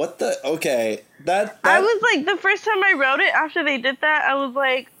 Yes. What the? Okay, that. I was like, the first time I rode it after they did that, I was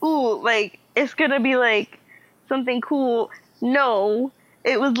like, ooh, like it's gonna be like something cool. No.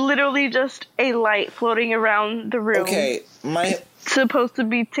 It was literally just a light floating around the room. Okay, supposed to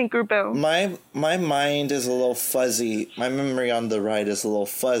be Tinkerbell. My mind is a little fuzzy. My memory on the ride is a little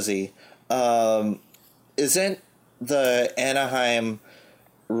fuzzy. Isn't the Anaheim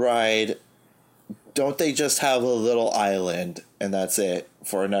ride? Don't they just have a little island and that's it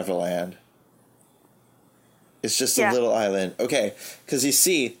for Neverland? It's just a little island. Okay, because you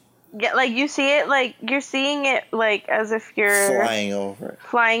see. Yeah, like you see it, like you're seeing it, like as if you're flying over it,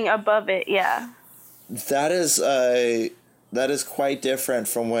 flying above it. Yeah, that is quite different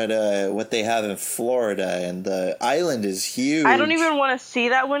from what they have in Florida, and the island is huge. I don't even want to see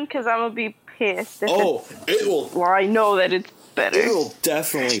that one because I'm gonna be pissed. It will. Well, I know that it's better. It will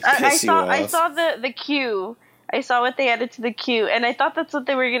definitely piss you off. I saw the queue. I saw what they added to the queue, and I thought that's what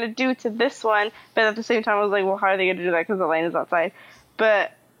they were gonna do to this one. But at the same time, I was like, well, how are they gonna do that? Because the lane is outside.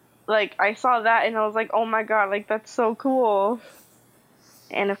 But like, I saw that, and I was like, oh my god, like, that's so cool.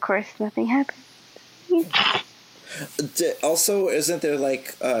 And, of course, nothing happened. Also, isn't there,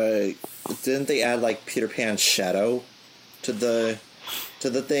 like, didn't they add, like, Peter Pan's shadow to the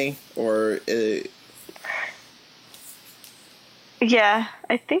thing? Or, Yeah,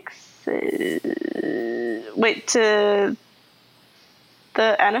 I think so. Wait, to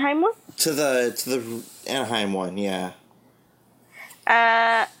the Anaheim one? To the Anaheim one, yeah.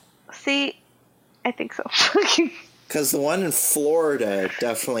 See, I think so. Because the one in Florida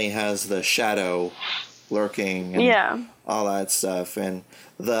definitely has the shadow lurking and Yeah. all that stuff. And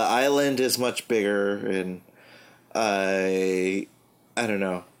the island is much bigger, and I don't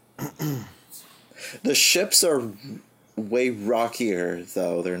know. The ships are way rockier,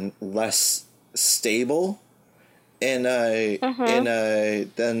 though. They're less stable than the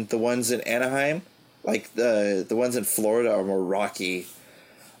ones in Anaheim. Like the ones in Florida are more rocky.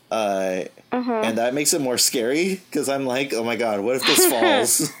 And that makes it more scary because I'm like, oh my god, what if this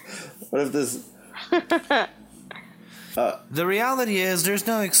falls? What if this? The reality is, there's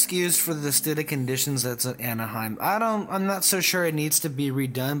no excuse for the aesthetic conditions that's at Anaheim. I'm not so sure it needs to be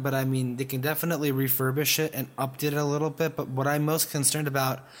redone, but I mean, they can definitely refurbish it and update it a little bit. But what I'm most concerned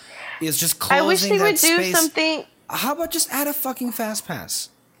about is just closing I wish they that would space. do something. How about just add a fucking fast pass?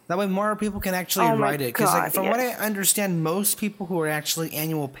 That way more people can actually ride it. Because from what I understand, most people who are actually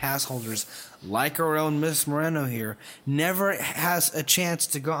annual pass holders, like our own Miss Moreno here, never has a chance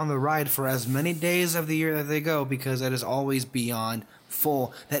to go on the ride for as many days of the year that they go, because it is always beyond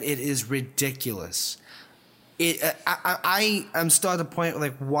full. That it is ridiculous. I'm still at the point,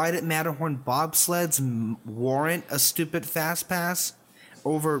 like, why did Matterhorn bobsleds warrant a stupid fast pass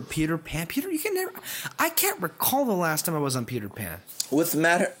over Peter Pan? I can't recall the last time I was on Peter Pan. With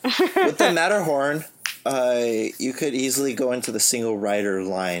the Matterhorn, you could easily go into the single rider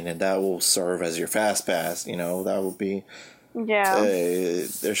line, and that will serve as your fast pass. You know, that will be. Yeah.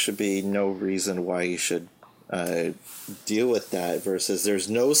 There should be no reason why you should deal with that. Versus, there's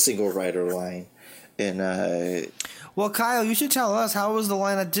no single rider line in. Well, Kyle, you should tell us, how was the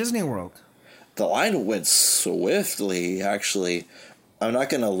line at Disney World? The line went swiftly. Actually, I'm not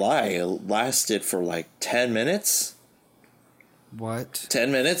gonna lie. It lasted for like 10 minutes. What?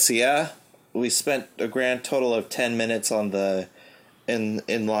 10 minutes, yeah. We spent a grand total of 10 minutes on the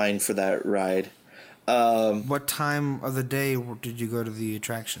in line for that ride. What time of the day did you go to the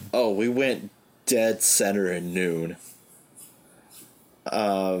attraction? Oh, we went dead center at noon.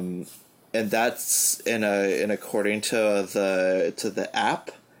 And that's in according to the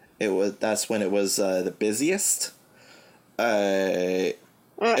app. That's when it was the busiest. And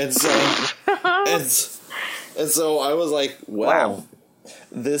so I was like, wow.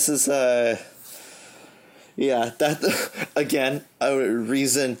 This is that again, a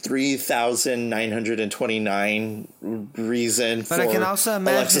reason 3,929 reason but for I can also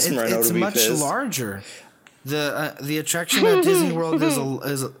imagine Alexis Moreno it's to be much pissed. larger. The attraction at Disney World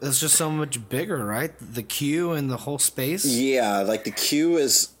is just so much bigger, right? The queue and the whole space. Yeah, like the queue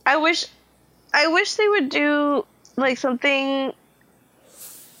is. I wish they would do like something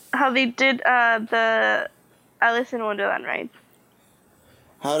how they did the Alice in Wonderland ride.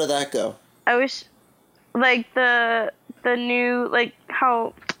 How did that go? I wish, like, the new, like,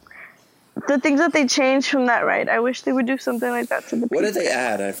 how the things that they changed from that ride. I wish they would do something like that to the people. What did they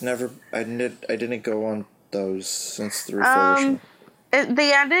add? I didn't go on those since the refurbishment.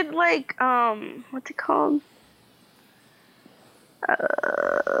 They added, like, what's it called?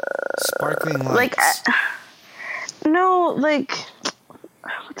 Sparkling lights. Like, no, like,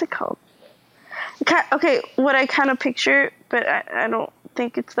 what's it called? Okay, what I kind of picture, but I don't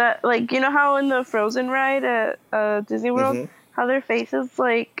think it's that. Like, you know how in the Frozen ride at Disney World, how their faces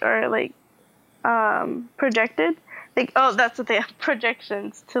are projected? Like, oh, that's what they have,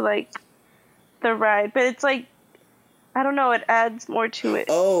 projections to like the ride. But it's like, I don't know, it adds more to it.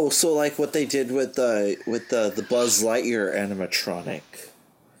 Oh, so like what they did with the Buzz Lightyear animatronic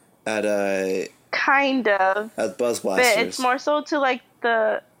at kind of at Buzz Blasters. But it's more so to like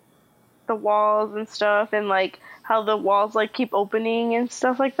the walls and stuff, and like how the walls like keep opening and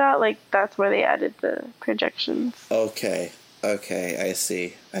stuff like that. Like that's where they added the projections. Okay, I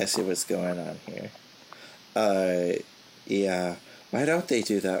see what's going on here. Yeah, why don't they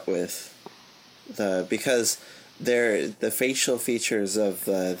do that with because the facial features of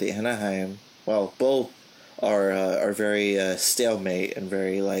the Anaheim, well, both are very stalemate and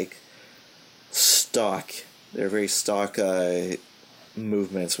very like stock. They're very stock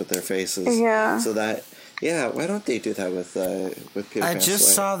movements with their faces. Yeah. So that, why don't they do that with Peter Pan? I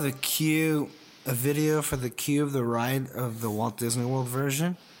just saw a video for the queue of the ride of the Walt Disney World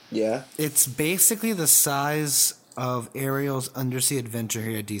version. Yeah. It's basically the size of Ariel's Undersea Adventure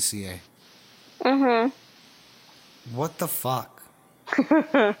here at DCA. Mm-hmm. What the fuck?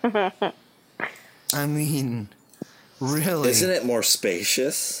 I mean, really? Isn't it more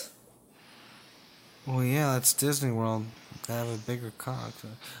spacious? Well, yeah, that's Disney World. They have a bigger cock.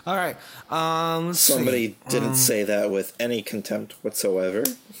 All right. Somebody didn't say that with any contempt whatsoever.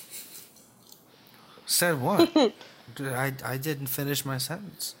 Said what? I didn't finish my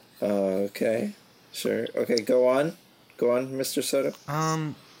sentence. Okay. Sure. Okay, go on. Go on, Mr. Soto.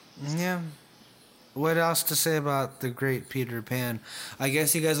 Yeah. What else to say about the great Peter Pan? I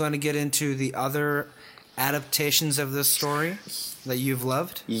guess you guys want to get into the other adaptations of this story that you've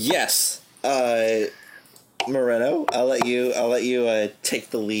loved? Yes. Moreno, I'll let you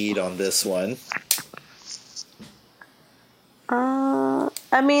take the lead on this one.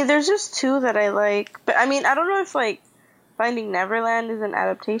 I mean, there's just two that I like, but I mean, I don't know if like Finding Neverland is an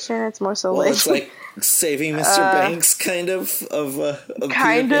adaptation. It's more so Well, it's like Saving Mr. Banks, kind of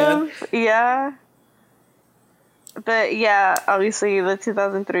kind Peter Pan. of, yeah. But yeah, obviously the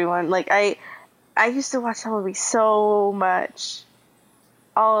 2003 one. Like I used to watch that movie so much,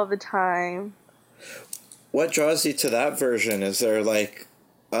 all of the time. What draws you to that version? Is there like,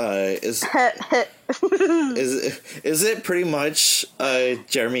 is it pretty much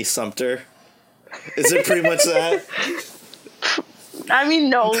Jeremy Sumpter? Is it pretty much that? I mean,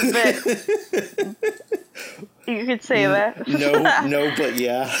 no, but you could say that. No, but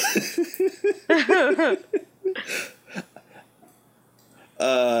yeah.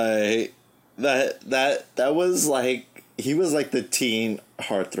 That was like, he was like the teen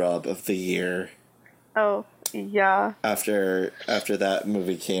heartthrob of the year. Oh yeah. After that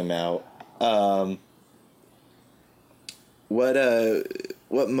movie came out, what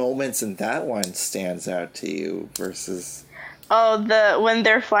moments in that one stands out to you versus? Oh, when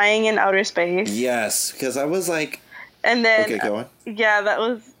they're flying in outer space. Yes, because I was like, and then okay, go on. Yeah,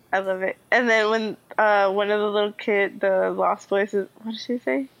 I love it. And then when one of the little the Lost Boys, what did she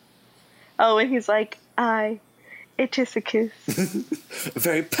say? Oh, when he's like, it is a kiss. A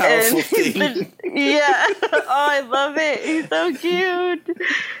very powerful thing. Yeah. Oh, I love it. He's so cute.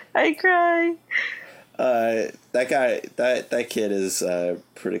 I cry. That guy, that kid is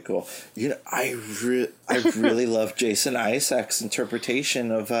pretty cool. You know, I really love Jason Isaacs'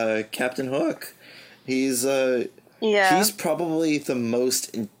 interpretation of Captain Hook. He's probably the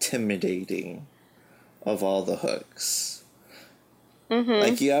most intimidating of all the Hooks. Mm-hmm.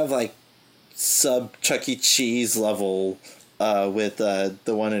 Like, you have like sub Chuck E. Cheese level with the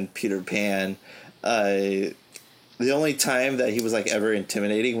one in Peter Pan. The only time that he was like ever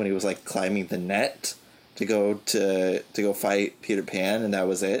intimidating when he was like climbing the net to go fight Peter Pan, and that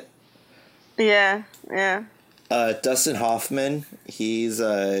was it. Yeah. Dustin Hoffman, he's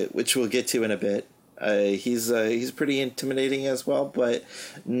which we'll get to in a bit. He's pretty intimidating as well, but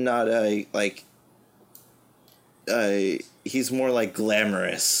not he's more like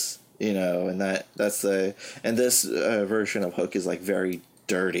glamorous, you know, and that's this version of Hook is like very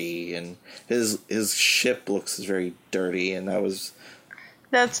dirty, and his ship looks very dirty, and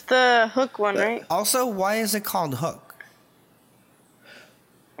that's the Hook one, right? Also, why is it called Hook?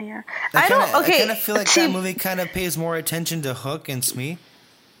 Yeah, I kind of feel like that movie kind of pays more attention to Hook and Smee.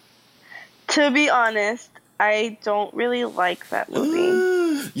 To be honest, I don't really like that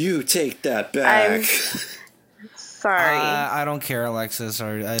movie. You take that back. Sorry. I don't care, Alexis,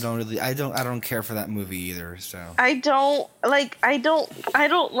 or I don't care for that movie either. So I don't like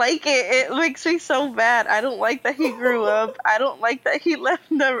it. It makes me so bad. I don't like that he grew up. I don't like that he left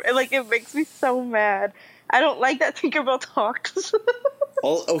it makes me so mad. I don't like that Tinkerbell talks.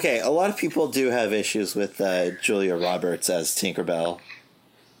 Well, okay, a lot of people do have issues with Julia Roberts as Tinkerbell.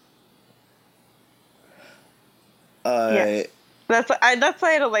 Yeah. That's why I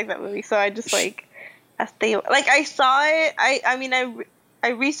don't like that movie. So I just I saw it. I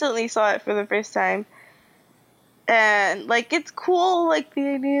recently saw it for the first time, and like it's cool. Like the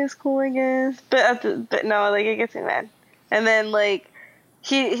idea is cool, I guess. But no, like it gets me mad. And then like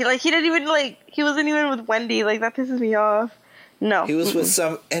he didn't even he wasn't even with Wendy. Like that pisses me off. No, he was with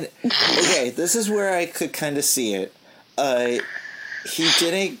some. And okay, this is where I could kind of see it. He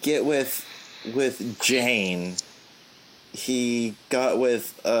didn't get with Jane. He got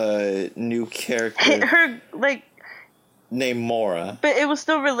with a new character. Her named Mora. But it was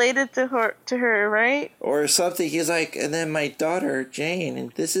still related to her, right? Or something. He's like, and then my daughter Jane,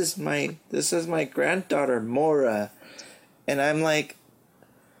 and this is my granddaughter Mora, and I'm like,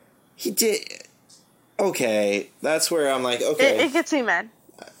 he did. Okay, that's where I'm like, okay. It gets me mad.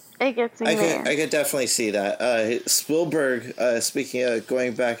 It gets me mad. I could definitely see that. Spielberg, speaking of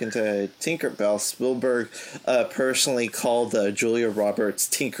going back into Tinkerbell, Spielberg personally called Julia Roberts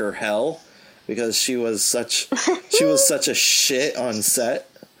Tinker Hell because she was such a shit on set.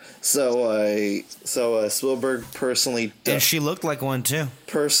 So Spielberg personally and she looked like one too.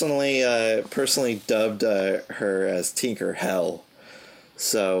 Personally dubbed her as Tinker Hell.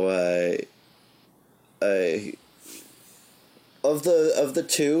 So of the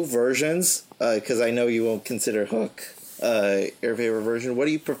two versions, because I know you won't consider Hook your favorite version. What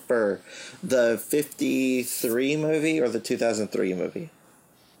do you prefer, the 53 movie or the 2003 movie?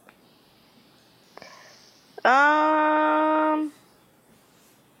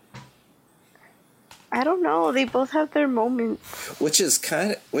 I don't know. They both have their moments. Which is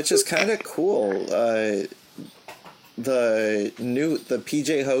kind of cool. The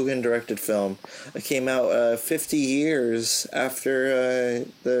P.J. Hogan directed film came out 50 years after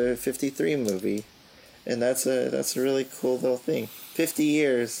the 53 movie, and that's a really cool little thing. 50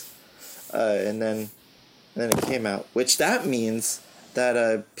 years, and then it came out, which that means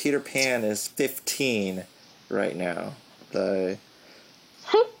that Peter Pan is 15 right now.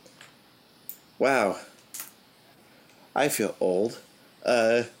 Wow, I feel old.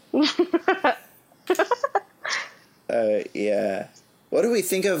 Yeah. What do we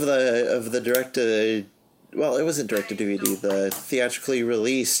think of the directed? Well, it wasn't directed DVD. The theatrically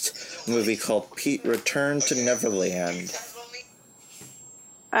released movie called Return to Neverland.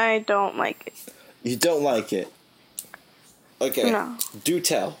 I don't like it. You don't like it? Okay. No. Do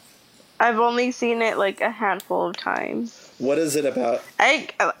tell. I've only seen it like a handful of times. What is it about?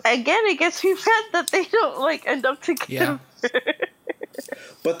 It gets me mad that they don't like end up together. Yeah.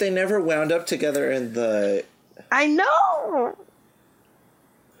 But they never wound up together in the... I know!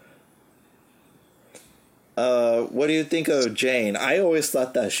 What do you think of Jane? I always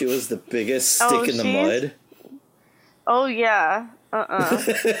thought that she was the biggest stick in the mud. Oh, yeah.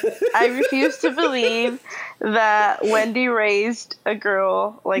 I refuse to believe that Wendy raised a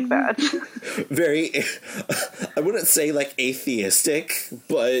girl like that. Very, I wouldn't say like atheistic,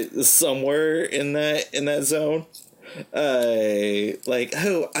 but somewhere in that zone. Like,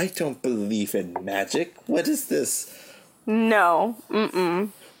 oh, I don't believe in magic. What is this? No.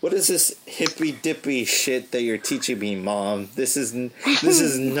 Mm-mm. What is this hippy dippy shit that you're teaching me, Mom? This is not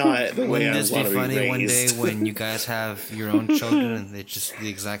the way I want to be raised. Wouldn't this be funny one day when you guys have your own children and they're just the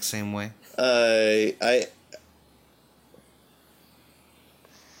exact same way?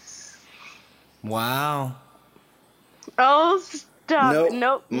 Wow. Oh, stop.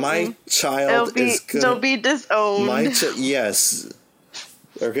 Nope. My child is gonna... They'll be disowned. Yes.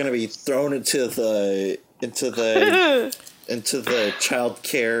 They're gonna be thrown into the child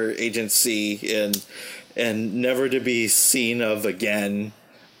care agency and never to be seen of again.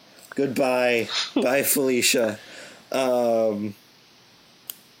 Goodbye. Bye, Felicia. I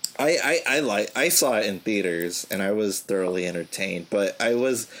saw it in theaters and I was thoroughly entertained, but I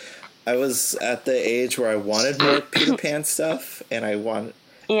was at the age where I wanted more Peter Pan stuff and I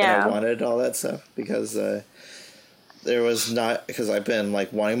wanted all that stuff because because I've been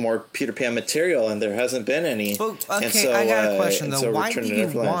like wanting more Peter Pan material and there hasn't been any. But, okay, and so, I got a question though. Why do you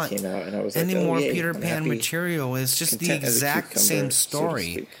want any more Peter Pan material? It's just the exact same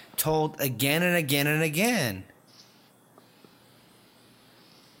story told again and again and again.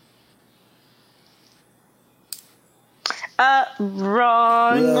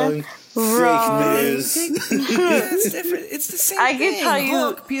 Wrong. Fake news. It's different. It's the same thing. I can tell you,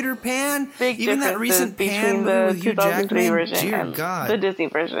 Hook, Peter Pan, even that recent Pan movie with Hugh Jackman. Version dear and God, the Disney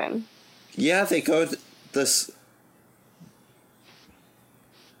version. Yeah, they go this.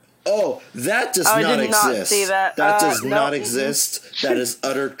 Oh, that does not exist. Not see that. That does not exist. That is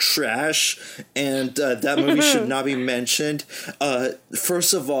utter trash, and that movie should not be mentioned.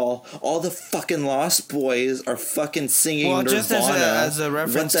 First of all the fucking Lost Boys are fucking singing Nirvana. Just as a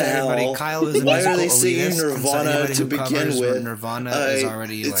reference to everybody, Kyle is a musical elitist. Why are they singing Nirvana to begin with? Nirvana is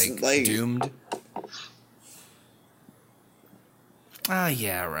already like doomed.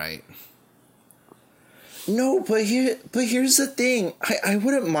 Yeah, right. No, but here's the thing. I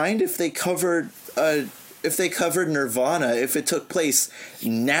wouldn't mind if they covered Nirvana if it took place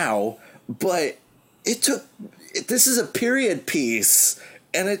now, but this is a period piece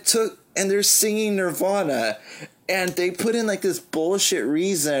and they're singing Nirvana and they put in like this bullshit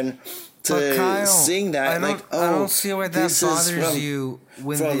reason to Kyle, sing that. I don't see why that bothers you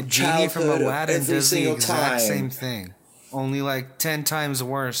when the genie from Aladdin does the exact same thing, only like 10 times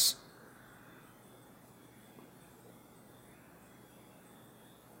worse.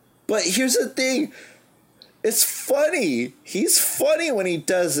 But here's the thing. It's funny. He's funny when he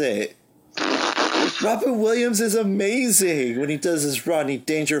does it. Robin Williams is amazing when he does his Rodney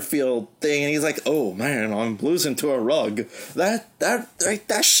Dangerfield thing, and he's like, "Oh man, I'm losing to a rug." That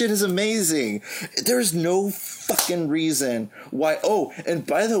shit is amazing. There's no fucking reason why. Oh, and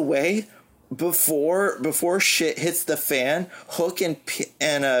by the way, before shit hits the fan, Hook and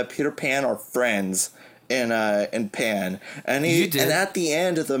Peter Pan are friends. and Pan, and You did. and at the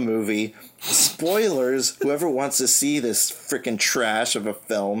end of the movie, spoilers, whoever wants to see this freaking trash of a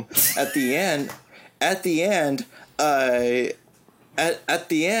film, at the end,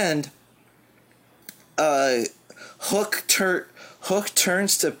 Hook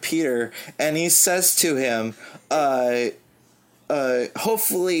turns to Peter and he says to him,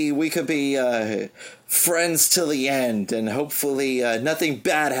 hopefully we could be friends till the end, and hopefully nothing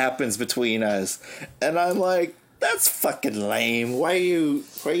bad happens between us. And I'm like, that's fucking lame. Why are you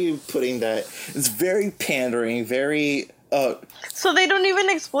putting that? It's very pandering, very. So they don't even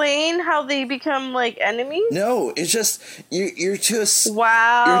explain how they become like enemies? No, it's just you're just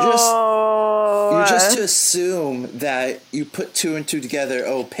wow. You're just to assume that you put two and two together.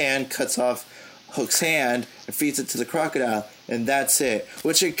 Oh, Pan cuts off Hook's hand and feeds it to the crocodile, and that's it.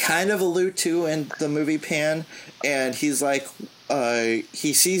 Which it kind of allude to in the movie Pan, and he's like,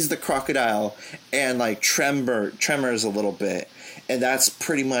 he sees the crocodile and like tremors a little bit, and that's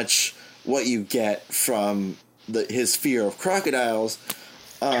pretty much what you get from his fear of crocodiles.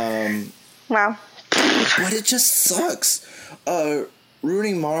 Wow. But it just sucks.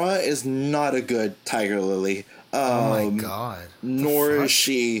 Rooney Mara is not a good Tiger Lily. Oh my god. Nor is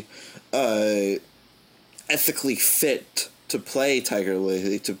she ethically fit to play Tiger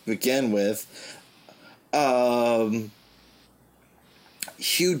Lily to begin with.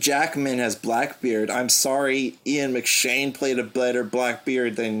 Hugh Jackman has Blackbeard. I'm sorry, Ian McShane played a better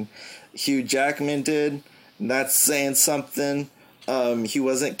Blackbeard than Hugh Jackman did. That's saying something. He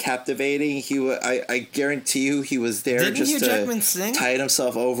wasn't captivating. I guarantee you he was there Didn't just Hugh to Jackman sing? tide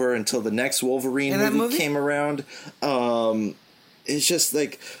himself over until the next Wolverine movie came around. It's just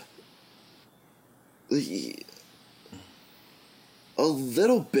like a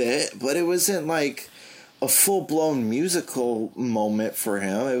little bit, but it wasn't like a full-blown musical moment for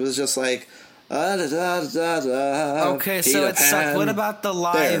him. It was just like Okay, so it sucked. What about the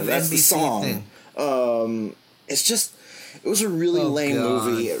live that's NBC the song. thing? It's just, it was a really lame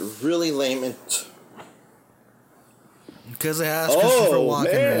movie. Really lame. Because it has Christopher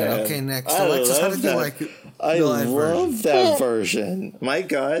Walken. Man. Okay, next. Alexis, how did you like it? I love that version. My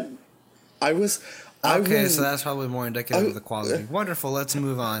God. So that's probably more indicative of the quality. Wonderful. Let's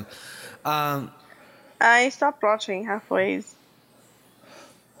move on. I stopped watching halfway.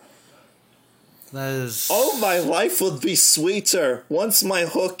 That is. Oh, my life would be sweeter once my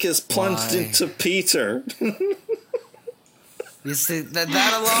hook is plunged into Peter. You see,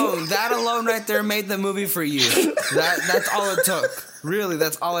 that alone right there made the movie for you. That's all it took. Really,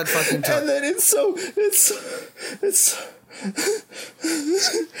 that's all it fucking took. And then it's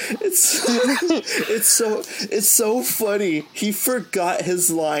so funny. He forgot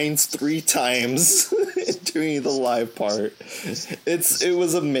his lines 3 times during the live part. It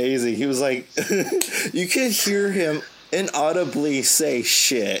was amazing. He was like, you could hear him inaudibly say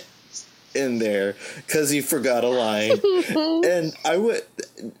shit in there because he forgot a line. And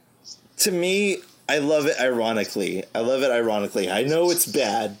to me, I love it ironically. I know it's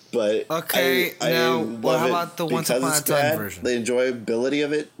bad, but okay. Now, how about the Once Upon a Time version? The enjoyability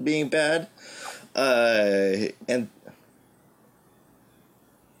of it being bad, and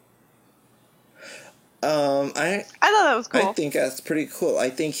I thought that was cool. I think that's pretty cool. I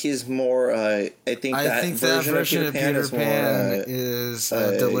think he's more. I think that version of Peter Pan is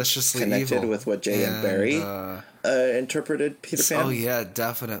deliciously connected evil. with what J.M. Barrie interpreted Peter Pan. Oh yeah,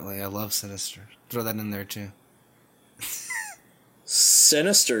 definitely. I love Sinister. Throw that in there too.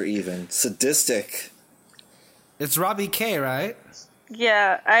 Sinister, even sadistic. It's Robbie Kay, right?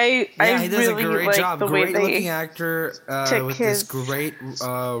 Yeah, he does really a great like job. The great way looking actor with this great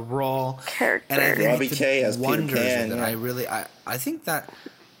role. Character. And I think Robbie Kay as Peter Pan. I think that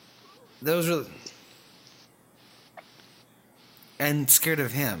was really, and scared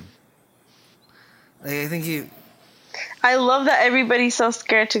of him. I think he. I love that everybody's so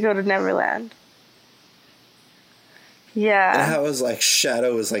scared to go to Neverland. Yeah. And how it was like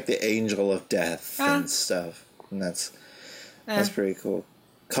Shadow was like the angel of death and stuff. And that's pretty cool.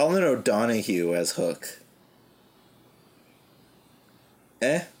 Colin O'Donoghue as Hook.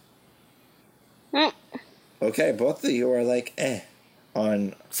 Okay, both of you are like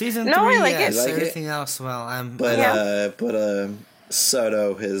on season 3. I like yes, it. Everything else, well, I'm. But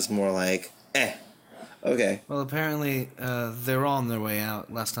Soto is more like Okay. Well, apparently they're all on their way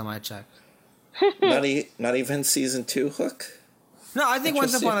out. Last time I checked. Not even season 2 Hook. No, I think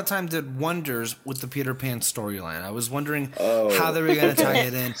Once Upon a Time did wonders with the Peter Pan storyline. I was wondering how they were going to tie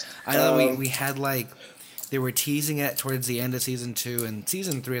it in. I know we had they were teasing it towards the end of season 2, and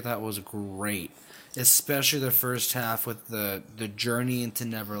season 3 I thought was great, especially the first half with the journey into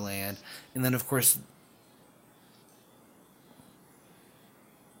Neverland, and then of course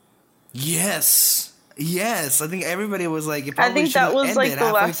Yes. I think everybody was like, it I probably think that should've was like ended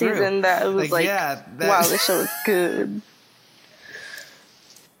the last halfway through. season that it was like yeah, wow, this show is good.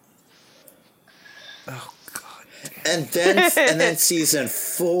 Oh God. And then season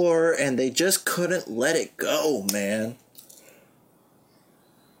 4, and they just couldn't let it go, man.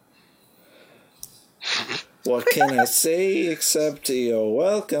 What can I say except you're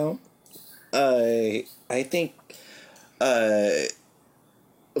welcome? I think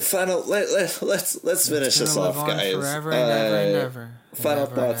final let's finish this off, guys. Forever and ever and ever. Final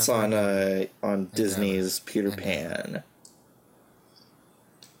And thoughts ever, and on Disney's ever. Peter And Pan.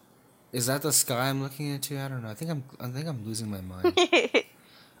 Is that the sky I'm looking into? I don't know. I think I'm losing my mind.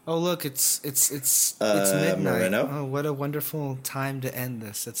 Oh look, it's midnight. Moreno? Oh, what a wonderful time to end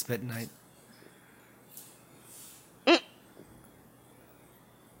this. It's midnight.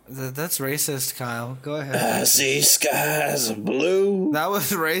 That's racist, Kyle. Go ahead. I see skies of blue. That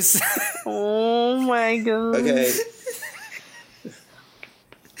was racist. Oh my god. Okay.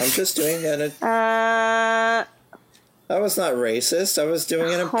 I'm just doing that. That was not racist. I was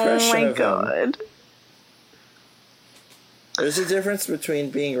doing an impression of him. Oh my god. There's a difference between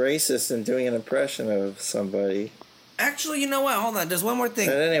being racist and doing an impression of somebody. Actually, you know what? Hold on. There's one more thing.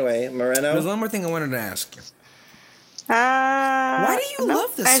 But anyway, Moreno. There's one more thing I wanted to ask you. Why do you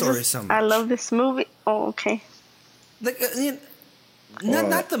love this story so much? I love this movie. Oh, okay. Like,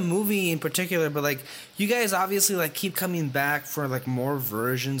 not the movie in particular, but like you guys obviously like keep coming back for like more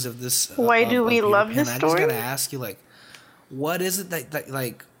versions of this. Why do we love this story? I just gotta ask you, like, what is it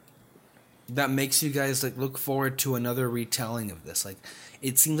that makes you guys like look forward to another retelling of this? Like,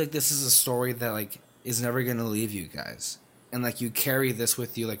 it seems like this is a story that like is never gonna leave you guys, and like you carry this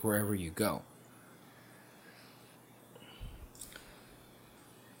with you like wherever you go.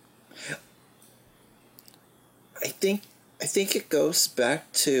 I think it goes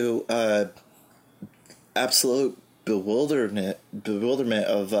back to absolute bewilderment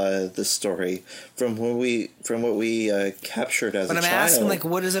of the story from what we captured as a child. But I'm asking, like,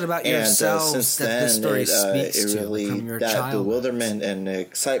 what is it about yourselves that this story speaks to from your that childhood? bewilderment and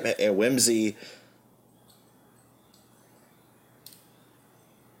excitement and whimsy.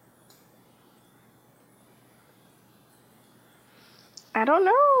 I don't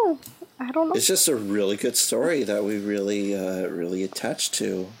know. It's just a really good story that we really attached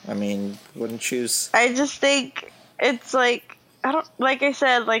to. I mean, wouldn't you? I just think it's like, I don't, like I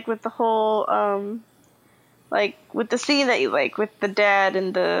said, like with the whole like with the scene that you like with the dad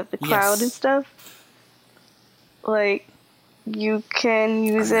and the cloud and stuff. Like you can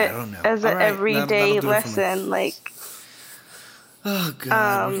use it as an everyday lesson. Like, oh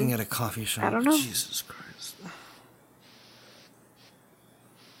god, working at a coffee shop. I don't know. Jesus Christ.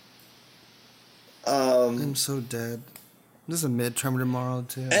 I'm so dead. There's a midterm tomorrow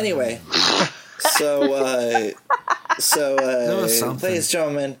too. Anyway, so ladies and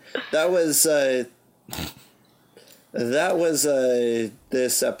gentlemen, that was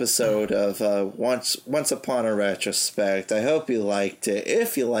this episode of Once Upon a Retrospect. I hope you liked it.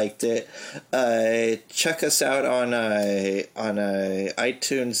 If you liked it, check us out on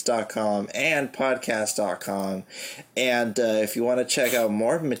iTunes.com and podcast.com. And if you want to check out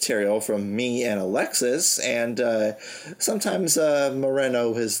more material from me and Alexis, and sometimes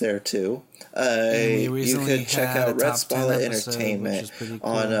Moreno is there too. You could check out Restrospect Entertainment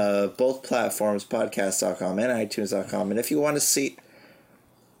on both platforms, podcast.com and iTunes.com. And if you want to see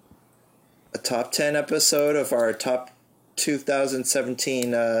a top 10 episode of our top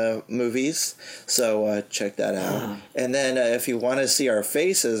 2017 movies, so check that out. And then if you want to see our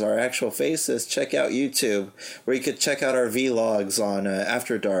faces, our actual faces, check out YouTube, where you could check out our vlogs on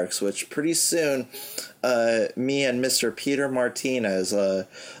After Darks, which pretty soon me and Mr. Peter Martinez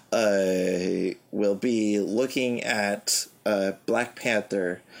will be looking at Black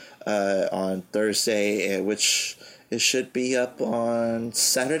Panther on Thursday, which it should be up on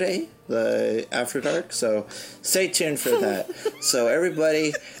Saturday, the After Dark. So stay tuned for that. So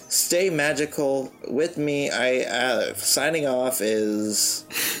everybody, stay magical with me. I signing off is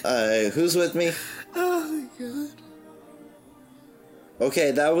who's with me? Oh my god.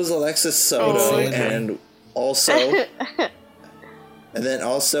 Okay, that was Alexis Soto, and also, and then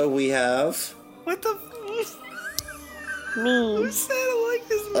also we have What the? Me. Who said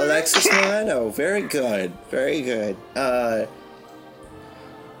Alexis? Alexis Moreno. Very good. Very good.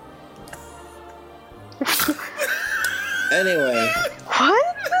 Anyway. What?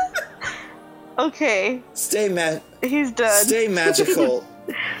 Okay. He's done. Stay magical.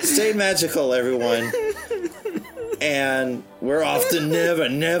 Stay magical, everyone. And we're off to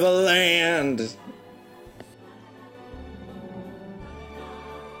Neverland.